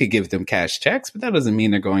like, well, we could give them cash checks, but that doesn't mean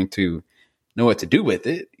they're going to know what to do with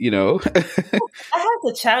it, I have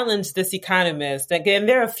to challenge this economist. Again,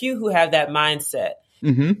 there are a few who have that mindset.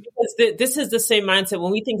 Mm-hmm. Because this is the same mindset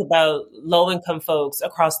when we think about low-income folks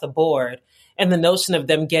across the board and the notion of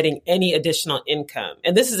them getting any additional income.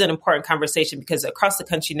 And this is an important conversation because across the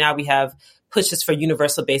country now we have pushes for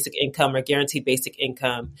universal basic income or guaranteed basic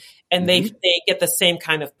income. And they get the same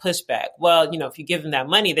kind of pushback. Well, if you give them that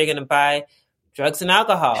money, they're going to buy drugs and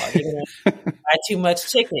alcohol. They're going to buy too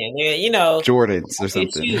much chicken, Jordans or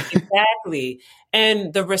something. Exactly.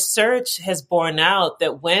 And the research has borne out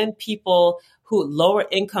that when people who lower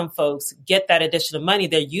income folks get that additional money,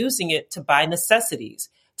 they're using it to buy necessities,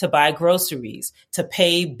 to buy groceries, to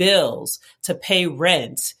pay bills, to pay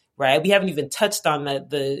rent, right? We haven't even touched on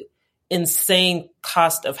the insane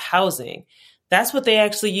cost of housing. That's what they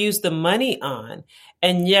actually use the money on.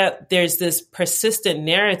 And yet there's this persistent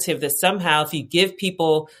narrative that somehow if you give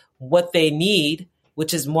people what they need,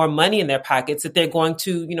 which is more money in their pockets, that they're going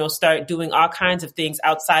to, start doing all kinds of things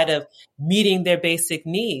outside of meeting their basic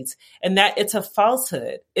needs. And that it's a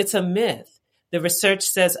falsehood. It's a myth. The research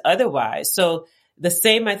says otherwise. So the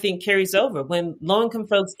same, I think, carries over. When low-income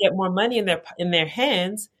folks get more money in their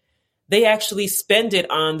hands, they actually spend it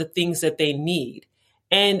on the things that they need.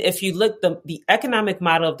 And if you look, the economic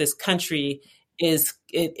model of this country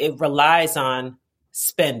it relies on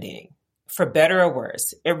spending, for better or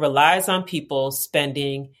worse. It relies on people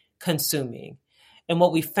spending, consuming. And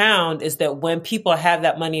what we found is that when people have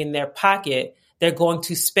that money in their pocket, they're going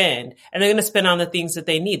to spend, and they're going to spend on the things that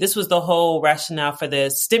they need. This was the whole rationale for the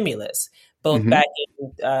stimulus, both back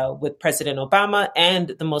with President Obama and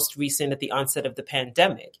the most recent at the onset of the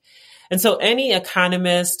pandemic. And so any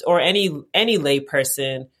economist or any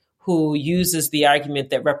layperson who uses the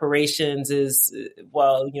argument that reparations is,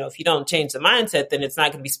 if you don't change the mindset, then it's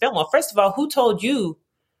not going to be spent. Well, first of all, who told you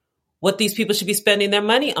what these people should be spending their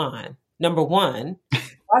money on? Number one,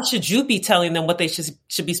 why should you be telling them what they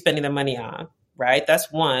should be spending their money on? Right?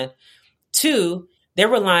 That's one. Two, they're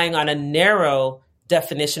relying on a narrow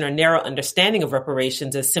definition or narrow understanding of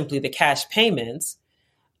reparations as simply the cash payments.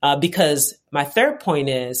 Because my third point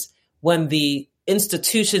is when the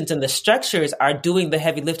institutions and the structures are doing the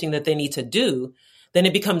heavy lifting that they need to do, then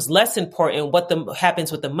it becomes less important what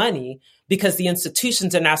happens with the money, because the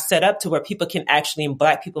institutions are now set up to where people can actually, and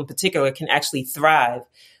Black people in particular, can actually thrive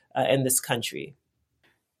in this country.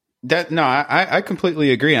 I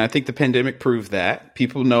completely agree. And I think the pandemic proved that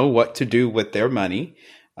people know what to do with their money.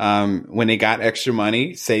 When they got extra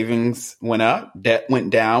money, savings went up, debt went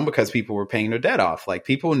down because people were paying their debt off. Like,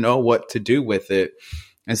 people know what to do with it.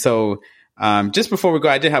 And so Just before we go,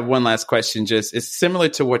 I did have one last question. Just it's similar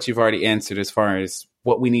to what you've already answered as far as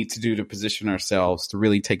what we need to do to position ourselves to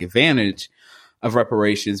really take advantage of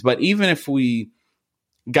reparations. But even if we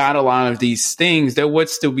got a lot of these things, there would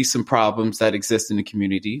still be some problems that exist in the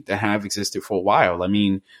community that have existed for a while. I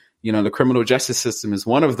mean, the criminal justice system is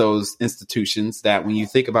one of those institutions that when you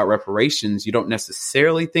think about reparations, you don't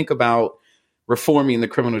necessarily think about reforming the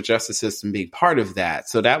criminal justice system being part of that.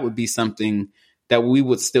 So that would be something that we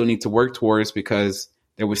would still need to work towards, because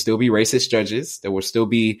there would still be racist judges. There would still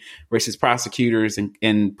be racist prosecutors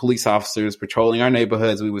and police officers patrolling our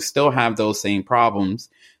neighborhoods. We would still have those same problems.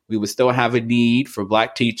 We would still have a need for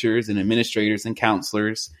Black teachers and administrators and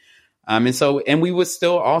counselors. And we would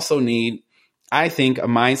still also need, I think, a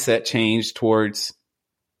mindset change towards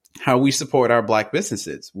how we support our Black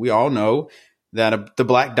businesses. We all know that the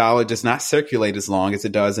Black dollar does not circulate as long as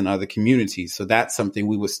it does in other communities. So that's something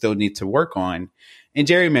we would still need to work on. And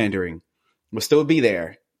gerrymandering will still be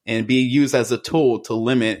there and be used as a tool to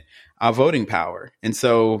limit our voting power. And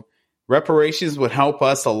so reparations would help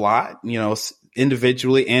us a lot,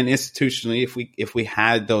 individually and institutionally, if we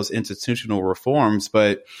had those institutional reforms.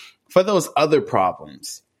 But for those other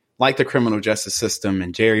problems, like the criminal justice system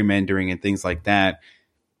and gerrymandering and things like that,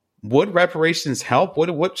 would reparations help?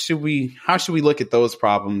 How should we look at those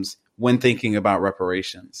problems when thinking about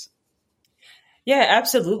reparations? Yeah,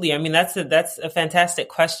 absolutely. I mean, that's a fantastic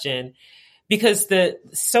question, because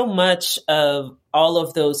so much of all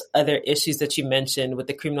of those other issues that you mentioned with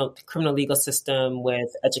the criminal legal system,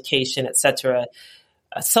 with education, et cetera,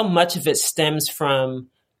 so much of it stems from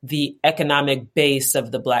the economic base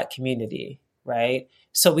of the Black community, right?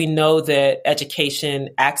 So we know that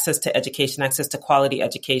access to quality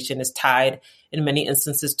education is tied in many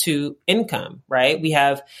instances to income, right? We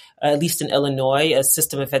have, at least in Illinois, a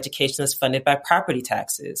system of education that's funded by property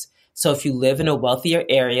taxes. So if you live in a wealthier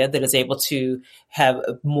area that is able to have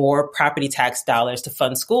more property tax dollars to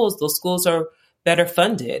fund schools, those schools are better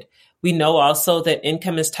funded. We know also that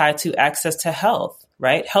income is tied to access to health,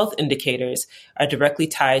 right? Health indicators are directly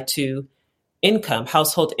tied to income,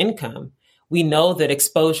 household income. We know that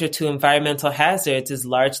exposure to environmental hazards is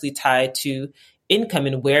largely tied to income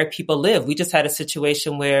and where people live. We just had a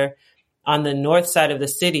situation where on the north side of the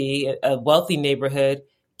city, a wealthy neighborhood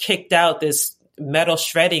kicked out this metal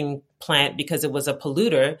shredding plant because it was a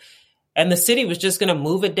polluter. And the city was just going to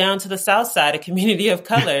move it down to the south side, a community of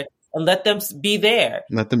color, and let them be there.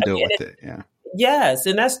 Let them deal with it. Yeah. Yes.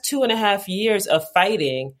 And that's 2.5 years of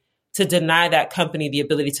fighting to deny that company the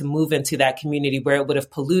ability to move into that community where it would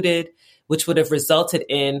have polluted, which would have resulted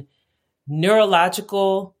in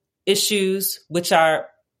neurological issues, which are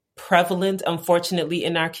prevalent, unfortunately,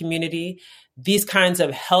 in our community. These kinds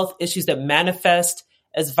of health issues that manifest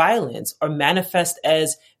as violence or manifest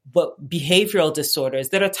as behavioral disorders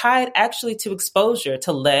that are tied actually to exposure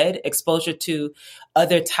to lead, exposure to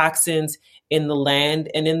other toxins in the land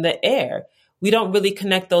and in the air. We don't really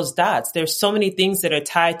connect those dots. There's so many things that are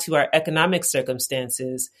tied to our economic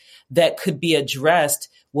circumstances that could be addressed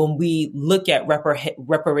when we look at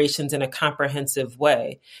reparations in a comprehensive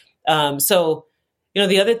way. So,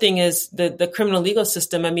 the other thing is the criminal legal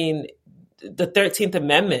system. I mean, the 13th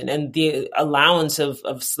Amendment and the allowance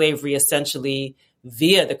of slavery essentially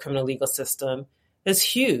via the criminal legal system is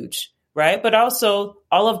huge, right? But also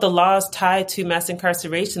all of the laws tied to mass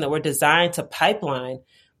incarceration that were designed to pipeline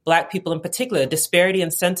Black people in particular, disparity in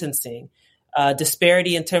sentencing,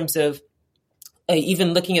 disparity in terms of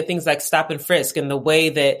even looking at things like stop and frisk and the way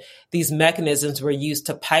that these mechanisms were used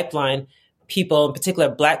to pipeline people, in particular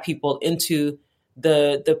Black people, into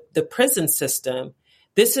the prison system.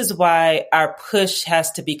 This is why our push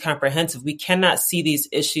has to be comprehensive. We cannot see these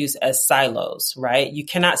issues as silos, right? You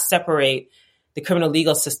cannot separate the criminal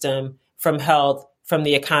legal system from health, from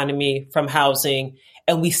the economy, from housing.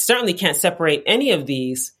 And we certainly can't separate any of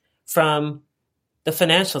these from the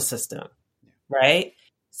financial system, right?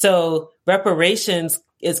 So reparations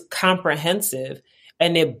is comprehensive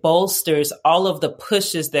and it bolsters all of the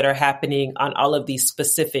pushes that are happening on all of these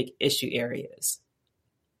specific issue areas.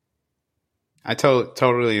 I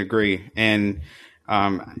totally agree. And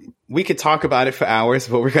we could talk about it for hours,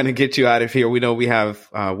 but we're going to get you out of here. We know we have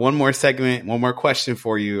one more segment, one more question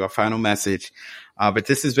for you, a final message. But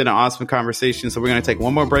this has been an awesome conversation. So we're going to take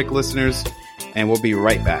one more break, listeners, and we'll be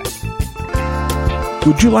right back.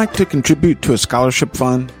 Would you like to contribute to a scholarship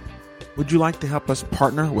fund? Would you like to help us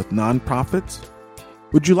partner with nonprofits?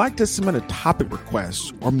 Would you like to submit a topic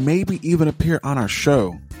request or maybe even appear on our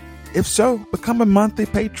show? If so, become a monthly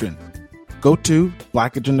patron. Go to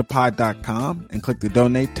blackagendapod.com and click the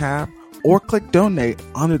donate tab or click donate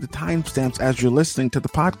under the timestamps as you're listening to the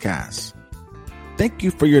podcast. Thank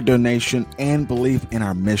you for your donation and belief in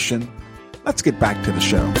our mission. Let's get back to the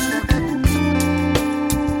show.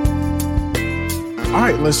 All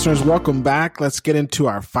right, listeners, welcome back. Let's get into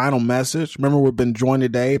our final message. Remember, we've been joined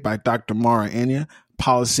today by Dr. Mara Enya,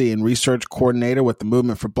 Policy and Research Coordinator with the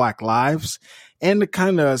Movement for Black Lives. And to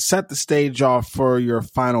kind of set the stage off for your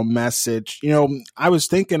final message, I was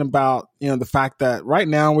thinking about, the fact that right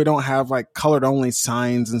now we don't have like colored only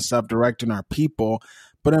signs and stuff directing our people.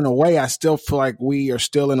 But in a way, I still feel like we are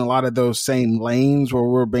still in a lot of those same lanes where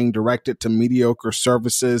we're being directed to mediocre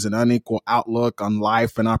services and unequal outlook on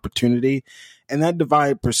life and opportunity. And that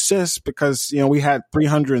divide persists because, we had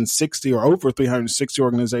 360 or over 360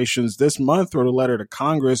 organizations this month wrote a letter to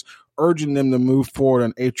Congress urging them to move forward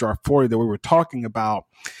on HR 40 that we were talking about.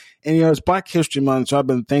 And, it's Black History Month, so I've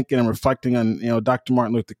been thinking and reflecting on, Dr.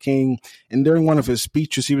 Martin Luther King. And during one of his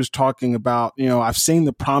speeches, he was talking about, I've seen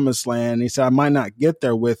the promised land. He said, I might not get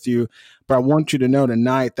there with you, but I want you to know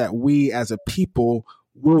tonight that we as a people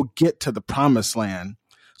will get to the promised land.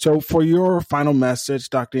 So for your final message,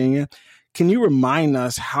 Dr. Enya, can you remind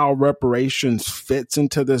us how reparations fits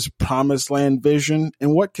into this promised land vision,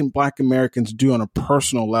 and what can Black Americans do on a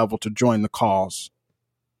personal level to join the cause?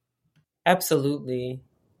 Absolutely.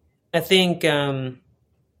 I think the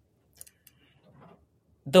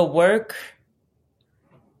work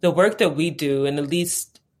that we do, and at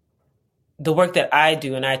least the work that I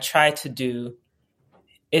do and I try to do,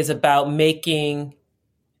 is about making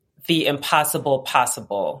the impossible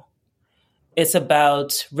possible. It's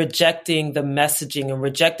about rejecting the messaging and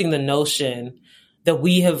rejecting the notion that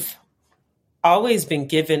we have always been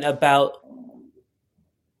given about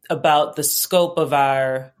the scope of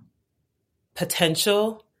our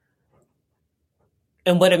potential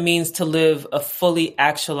and what it means to live a fully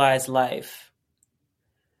actualized life.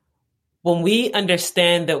 When we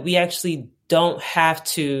understand that we actually don't have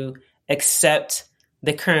to accept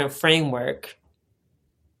the current framework,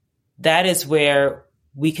 that is where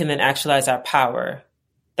we can then actualize our power.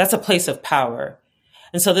 That's a place of power.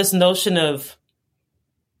 And so this notion of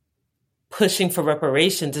pushing for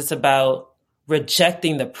reparations is about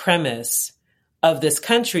rejecting the premise of this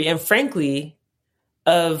country and, frankly,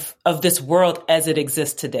 of this world as it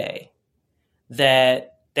exists today,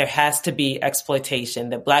 that there has to be exploitation,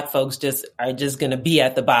 that Black folks are just going to be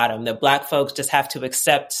at the bottom, that Black folks just have to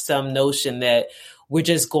accept some notion that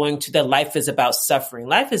that life is about suffering.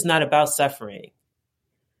 Life is not about suffering.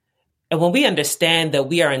 And when we understand that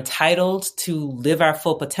we are entitled to live our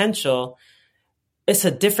full potential, it's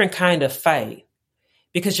a different kind of fight,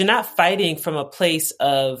 because you're not fighting from a place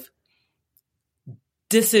of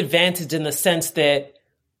disadvantage in the sense that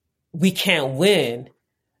we can't win.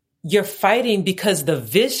 You're fighting because the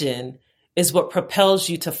vision is what propels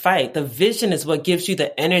you to fight. The vision is what gives you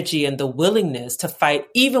the energy and the willingness to fight,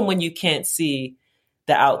 even when you can't see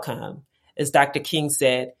the outcome. As Dr. King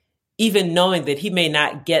said, even knowing that he may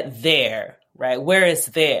not get there, right? Where is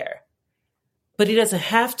there? But he doesn't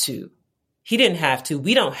have to. He didn't have to.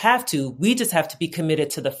 We don't have to. We just have to be committed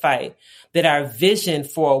to the fight, that our vision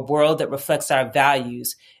for a world that reflects our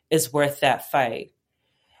values is worth that fight.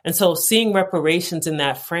 And so seeing reparations in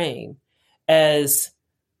that frame as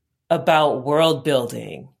about world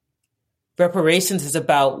building, reparations is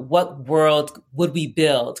about what world would we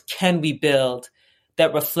build, can we build,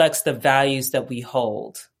 that reflects the values that we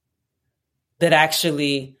hold, that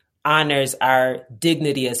actually honors our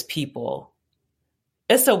dignity as people.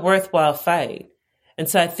 It's a worthwhile fight. And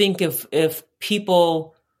so I think if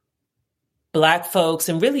people, Black folks,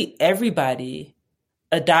 and really everybody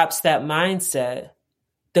adopts that mindset,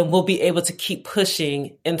 then we'll be able to keep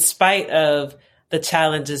pushing in spite of the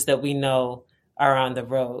challenges that we know are on the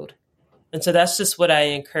road. And so that's just what I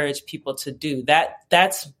encourage people to do.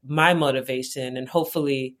 That's my motivation, and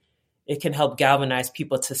hopefully it can help galvanize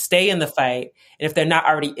people to stay in the fight. And if they're not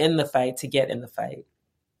already in the fight, to get in the fight.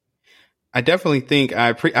 I definitely think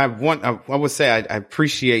I would say I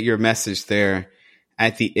appreciate your message there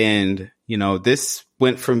at the end. This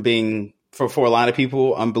went from being for a lot of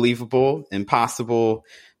people unbelievable, impossible,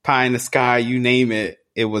 pie in the sky, you name it.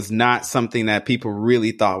 It was not something that people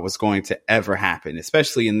really thought was going to ever happen,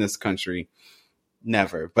 especially in this country.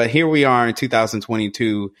 Never. But here we are in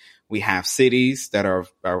 2022. We have cities that are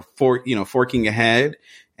forking ahead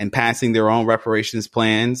and passing their own reparations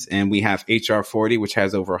plans. And we have HR 40, which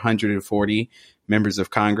has over 140 members of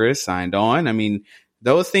Congress signed on. I mean,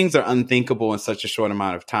 those things are unthinkable in such a short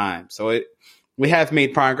amount of time. So we have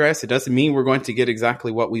made progress. It doesn't mean we're going to get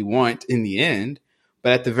exactly what we want in the end.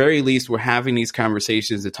 But at the very least, we're having these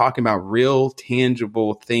conversations and talking about real,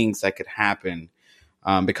 tangible things that could happen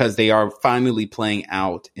because they are finally playing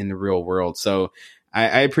out in the real world. So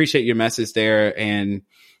I appreciate your message there. And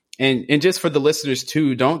just for the listeners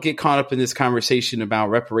too, don't get caught up in this conversation about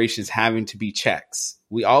reparations having to be checks.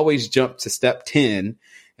 We always jump to step 10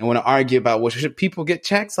 and want to argue about, well, should people get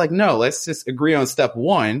checks? Like, no, let's just agree on step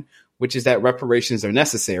 1, which is that reparations are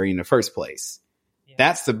necessary in the first place. Yeah.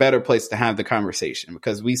 That's the better place to have the conversation,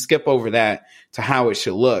 because we skip over that to how it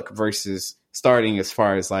should look versus starting as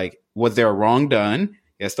far as like, was there a wrong done?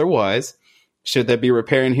 Yes, there was. Should there be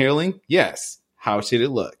repair and healing? Yes. How should it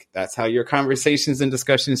look? That's how your conversations and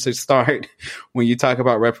discussions should start when you talk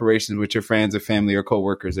about reparations with your friends or family or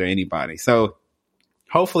coworkers or anybody. So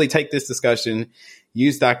hopefully take this discussion,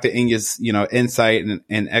 use Dr. Inga's, insight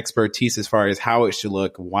and expertise as far as how it should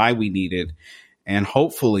look, why we need it. And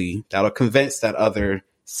hopefully that'll convince that other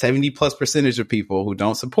 70+% of people who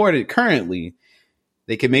don't support it currently,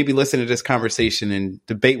 they can maybe listen to this conversation and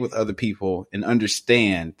debate with other people and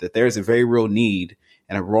understand that there's a very real need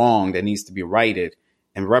and a wrong that needs to be righted,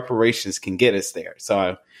 and reparations can get us there.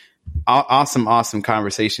 So awesome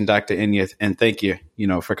conversation, Dr. Inya. And thank you,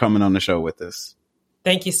 for coming on the show with us.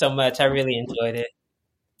 Thank you so much. I really enjoyed it.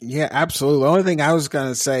 Yeah, absolutely. The only thing I was going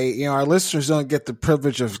to say, our listeners don't get the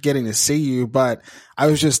privilege of getting to see you, but I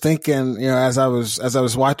was just thinking, as I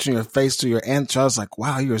was watching your face through your answer, I was like,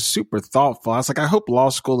 wow, you're super thoughtful. I was like, I hope law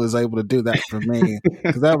school is able to do that for me.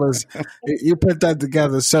 Cause you put that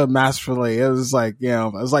together so masterfully. It was like,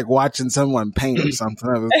 it was like watching someone paint or something.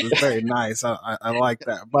 It was very nice. I like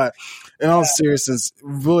that. But in all seriousness,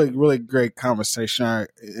 really, really great conversation. I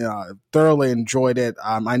thoroughly enjoyed it.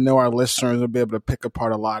 I know our listeners will be able to pick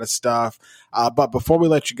apart a lot of stuff. But before we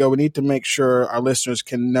let you go, we need to make sure our listeners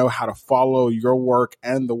can know how to follow your work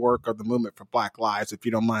and the work of the Movement for Black Lives, if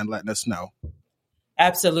you don't mind letting us know.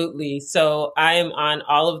 Absolutely. So I am on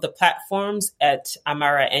all of the platforms at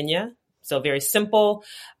Amara Enya. So very simple.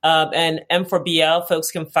 And M4BL, folks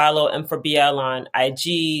can follow M4BL on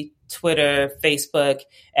IG, Twitter, Facebook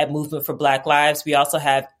at Movement for Black Lives. We also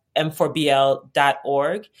have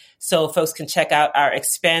m4bl.org. So folks can check out our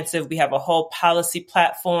expansive, we have a whole policy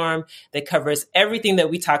platform that covers everything that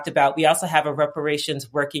we talked about. We also have a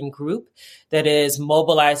reparations working group that is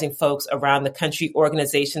mobilizing folks around the country,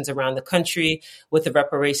 organizations around the country with the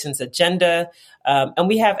reparations agenda. And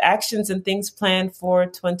we have actions and things planned for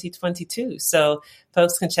 2022. So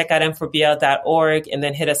folks can check out m4bl.org and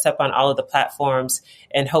then hit us up on all of the platforms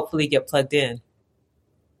and hopefully get plugged in.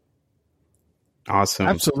 Awesome.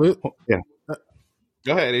 Absolutely. Yeah.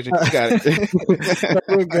 Go ahead, Adrian. You got it.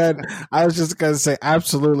 We're good. I was just going to say,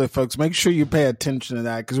 absolutely, folks. Make sure you pay attention to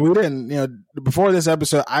that, because we didn't, before this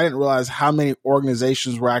episode, I didn't realize how many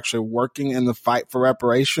organizations were actually working in the fight for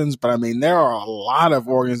reparations. But I mean, there are a lot of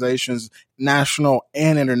organizations, national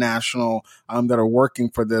and international, that are working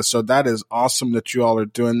for this. So that is awesome that you all are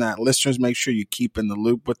doing that. Listeners, make sure you keep in the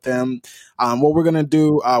loop with them. What we're going to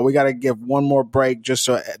do, we got to give one more break just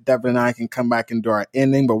so Devin and I can come back and do our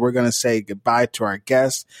ending, but we're going to say goodbye to our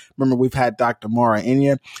guests. Remember, we've had Dr. Mara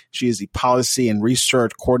Inya. She is the policy and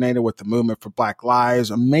research coordinator with the Movement for Black Lives.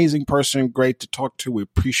 Amazing person, great to talk to. We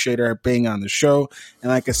appreciate her being on the show. And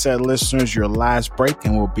like I said, listeners, your last break,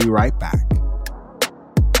 and we'll be right back.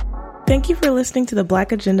 Thank you for listening to the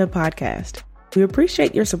Black Agenda podcast. We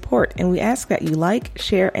appreciate your support, and we ask that you like,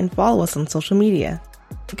 share, and follow us on social media.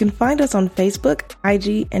 You can find us on Facebook,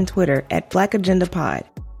 IG, and Twitter at Black Agenda Pod.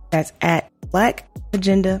 That's at Black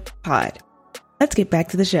Agenda Pod. Let's get back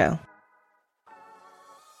to the show.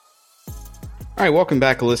 All right, welcome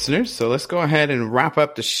back, listeners. So let's go ahead and wrap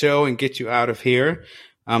up the show and get you out of here.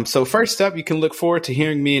 So first up, you can look forward to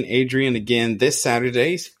hearing me and Adrian again this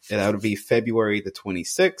Saturday. That'll be February the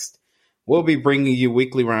 26th. We'll be bringing you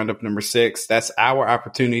weekly roundup number 6. That's our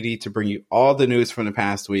opportunity to bring you all the news from the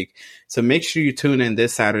past week. So make sure you tune in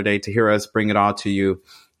this Saturday to hear us bring it all to you.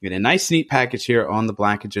 You get a nice, neat package here on the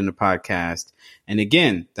Black Agenda podcast. And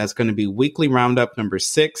again, that's going to be weekly roundup number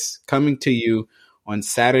 6 coming to you on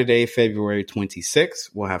Saturday, February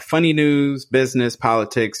 26th. We'll have funny news, business,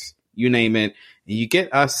 politics, you name it. And you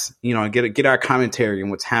get us, get our commentary on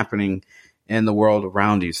what's happening in the world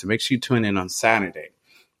around you. So make sure you tune in on Saturday.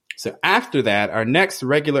 So after that, our next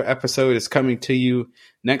regular episode is coming to you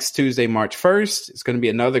next Tuesday, March 1st. It's going to be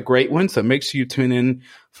another great one. So make sure you tune in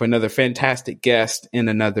for another fantastic guest and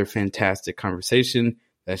another fantastic conversation.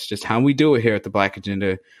 That's just how we do it here at the Black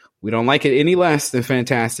Agenda. We don't like it any less than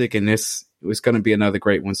fantastic. And this is going to be another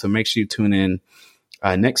great one. So make sure you tune in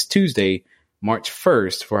next Tuesday, March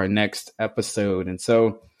 1st for our next episode. And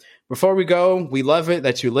so before we go, we love it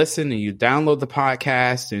that you listen and you download the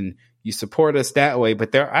podcast and you support us that way,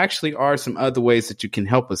 but there actually are some other ways that you can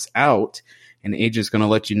help us out, and Adrian's going to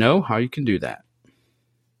let you know how you can do that.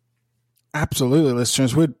 Absolutely,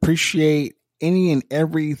 listeners. We'd appreciate any and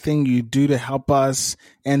everything you do to help us,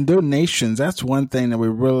 and donations. That's one thing that we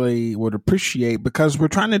really would appreciate, because we're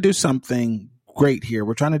trying to do something great here.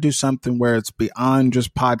 We're trying to do something where it's beyond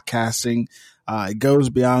just podcasting. It goes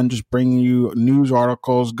beyond just bringing you news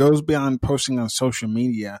articles, goes beyond posting on social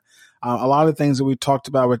media. A lot of things that we talked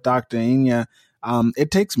about with Dr. Inya,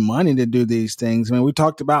 it takes money to do these things. I mean, we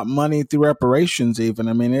talked about money through reparations even.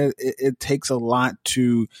 I mean, it takes a lot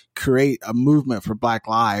to create a movement for Black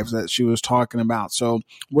lives that she was talking about. So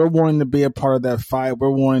we're wanting to be a part of that fight.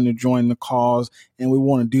 We're wanting to join the cause, and we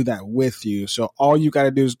want to do that with you. So all you got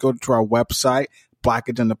to do is go to our website,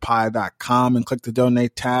 blackagendapod.com, and click the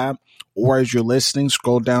donate tab. Or as you're listening,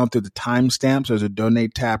 scroll down through the timestamps. There's a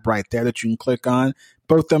donate tab right there that you can click on.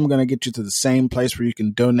 Both of them are going to get you to the same place where you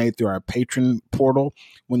can donate through our Patreon portal.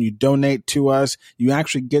 When you donate to us, you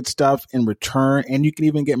actually get stuff in return, and you can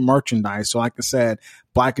even get merchandise. So like I said,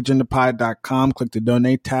 blackagendapod.com, click the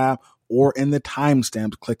donate tab, or in the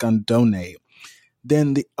timestamps, click on donate.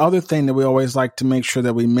 Then the other thing that we always like to make sure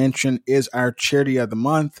that we mention is our charity of the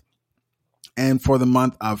month. And for the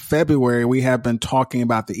month of February, we have been talking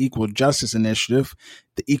about the Equal Justice Initiative.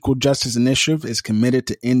 The Equal Justice Initiative is committed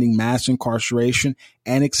to ending mass incarceration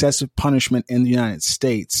and excessive punishment in the United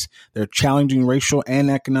States. They're challenging racial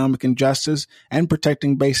and economic injustice and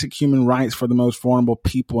protecting basic human rights for the most vulnerable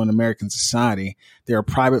people in American society. They're a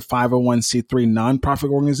private 501c3 nonprofit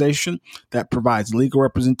organization that provides legal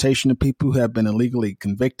representation to people who have been illegally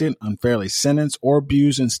convicted, unfairly sentenced, or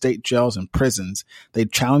abused in state jails and prisons. They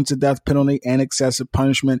challenge the death penalty and excessive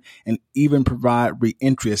punishment, and even provide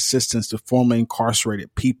reentry assistance to formerly incarcerated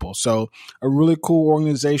people. So a really cool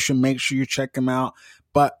organization. Make sure you check them out.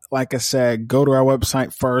 But like I said, go to our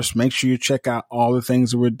website first. Make sure you check out all the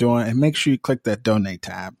things that we're doing, and make sure you click that donate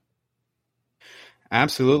tab.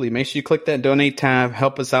 Absolutely. Make sure you click that donate tab.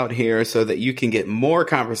 Help us out here so that you can get more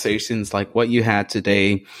conversations like what you had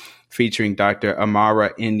today, featuring Dr.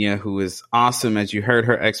 Amara Inya, who is awesome, as you heard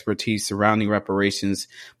her expertise surrounding reparations,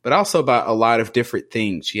 but also about a lot of different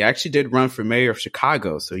things. She actually did run for mayor of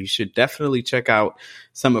Chicago, so you should definitely check out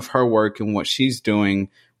some of her work and what she's doing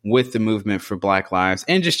with the movement for Black lives,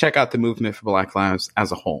 and just check out the movement for Black lives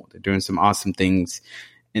as a whole. They're doing some awesome things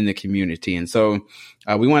in the community. And so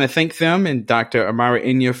we want to thank them and Dr. Amara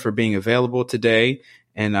Inya for being available today.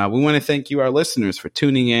 And we want to thank you, our listeners, for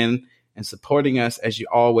tuning in and supporting us as you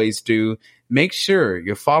always do. Make sure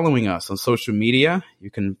you're following us on social media. You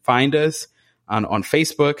can find us on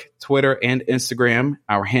Facebook, Twitter, and Instagram.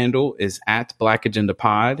 Our handle is at Black Agenda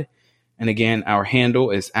Pod. And again, our handle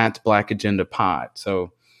is at Black Agenda Pod.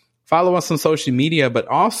 So follow us on social media, but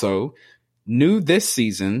also new this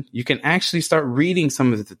season, you can actually start reading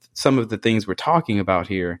some of the things we're talking about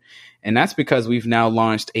here. And that's because we've now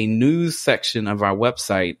launched a news section of our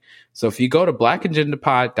website. So if you go to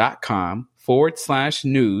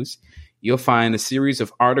blackagendapod.com/news, you'll find a series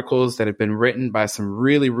of articles that have been written by some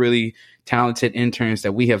really, really talented interns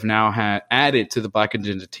that we have now had added to the Black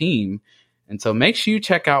Agenda team. And so make sure you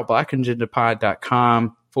check out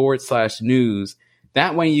blackagendapod.com/news.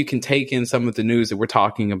 That way you can take in some of the news that we're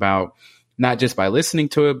talking about, not just by listening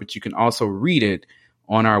to it, but you can also read it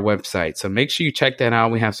on our website. So make sure you check that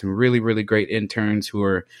out. We have some really, really great interns who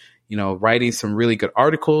are, writing some really good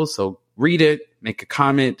articles. So read it, make a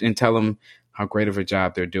comment, and tell them how great of a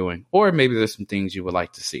job they're doing. Or maybe there's some things you would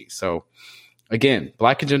like to see. So again,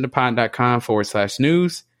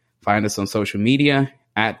 blackagendapod.com/news. Find us on social media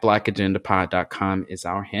at blackagendapod.com is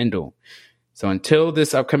our handle. So until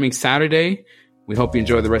this upcoming Saturday, we hope you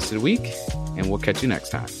enjoy the rest of the week, and we'll catch you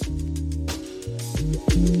next time.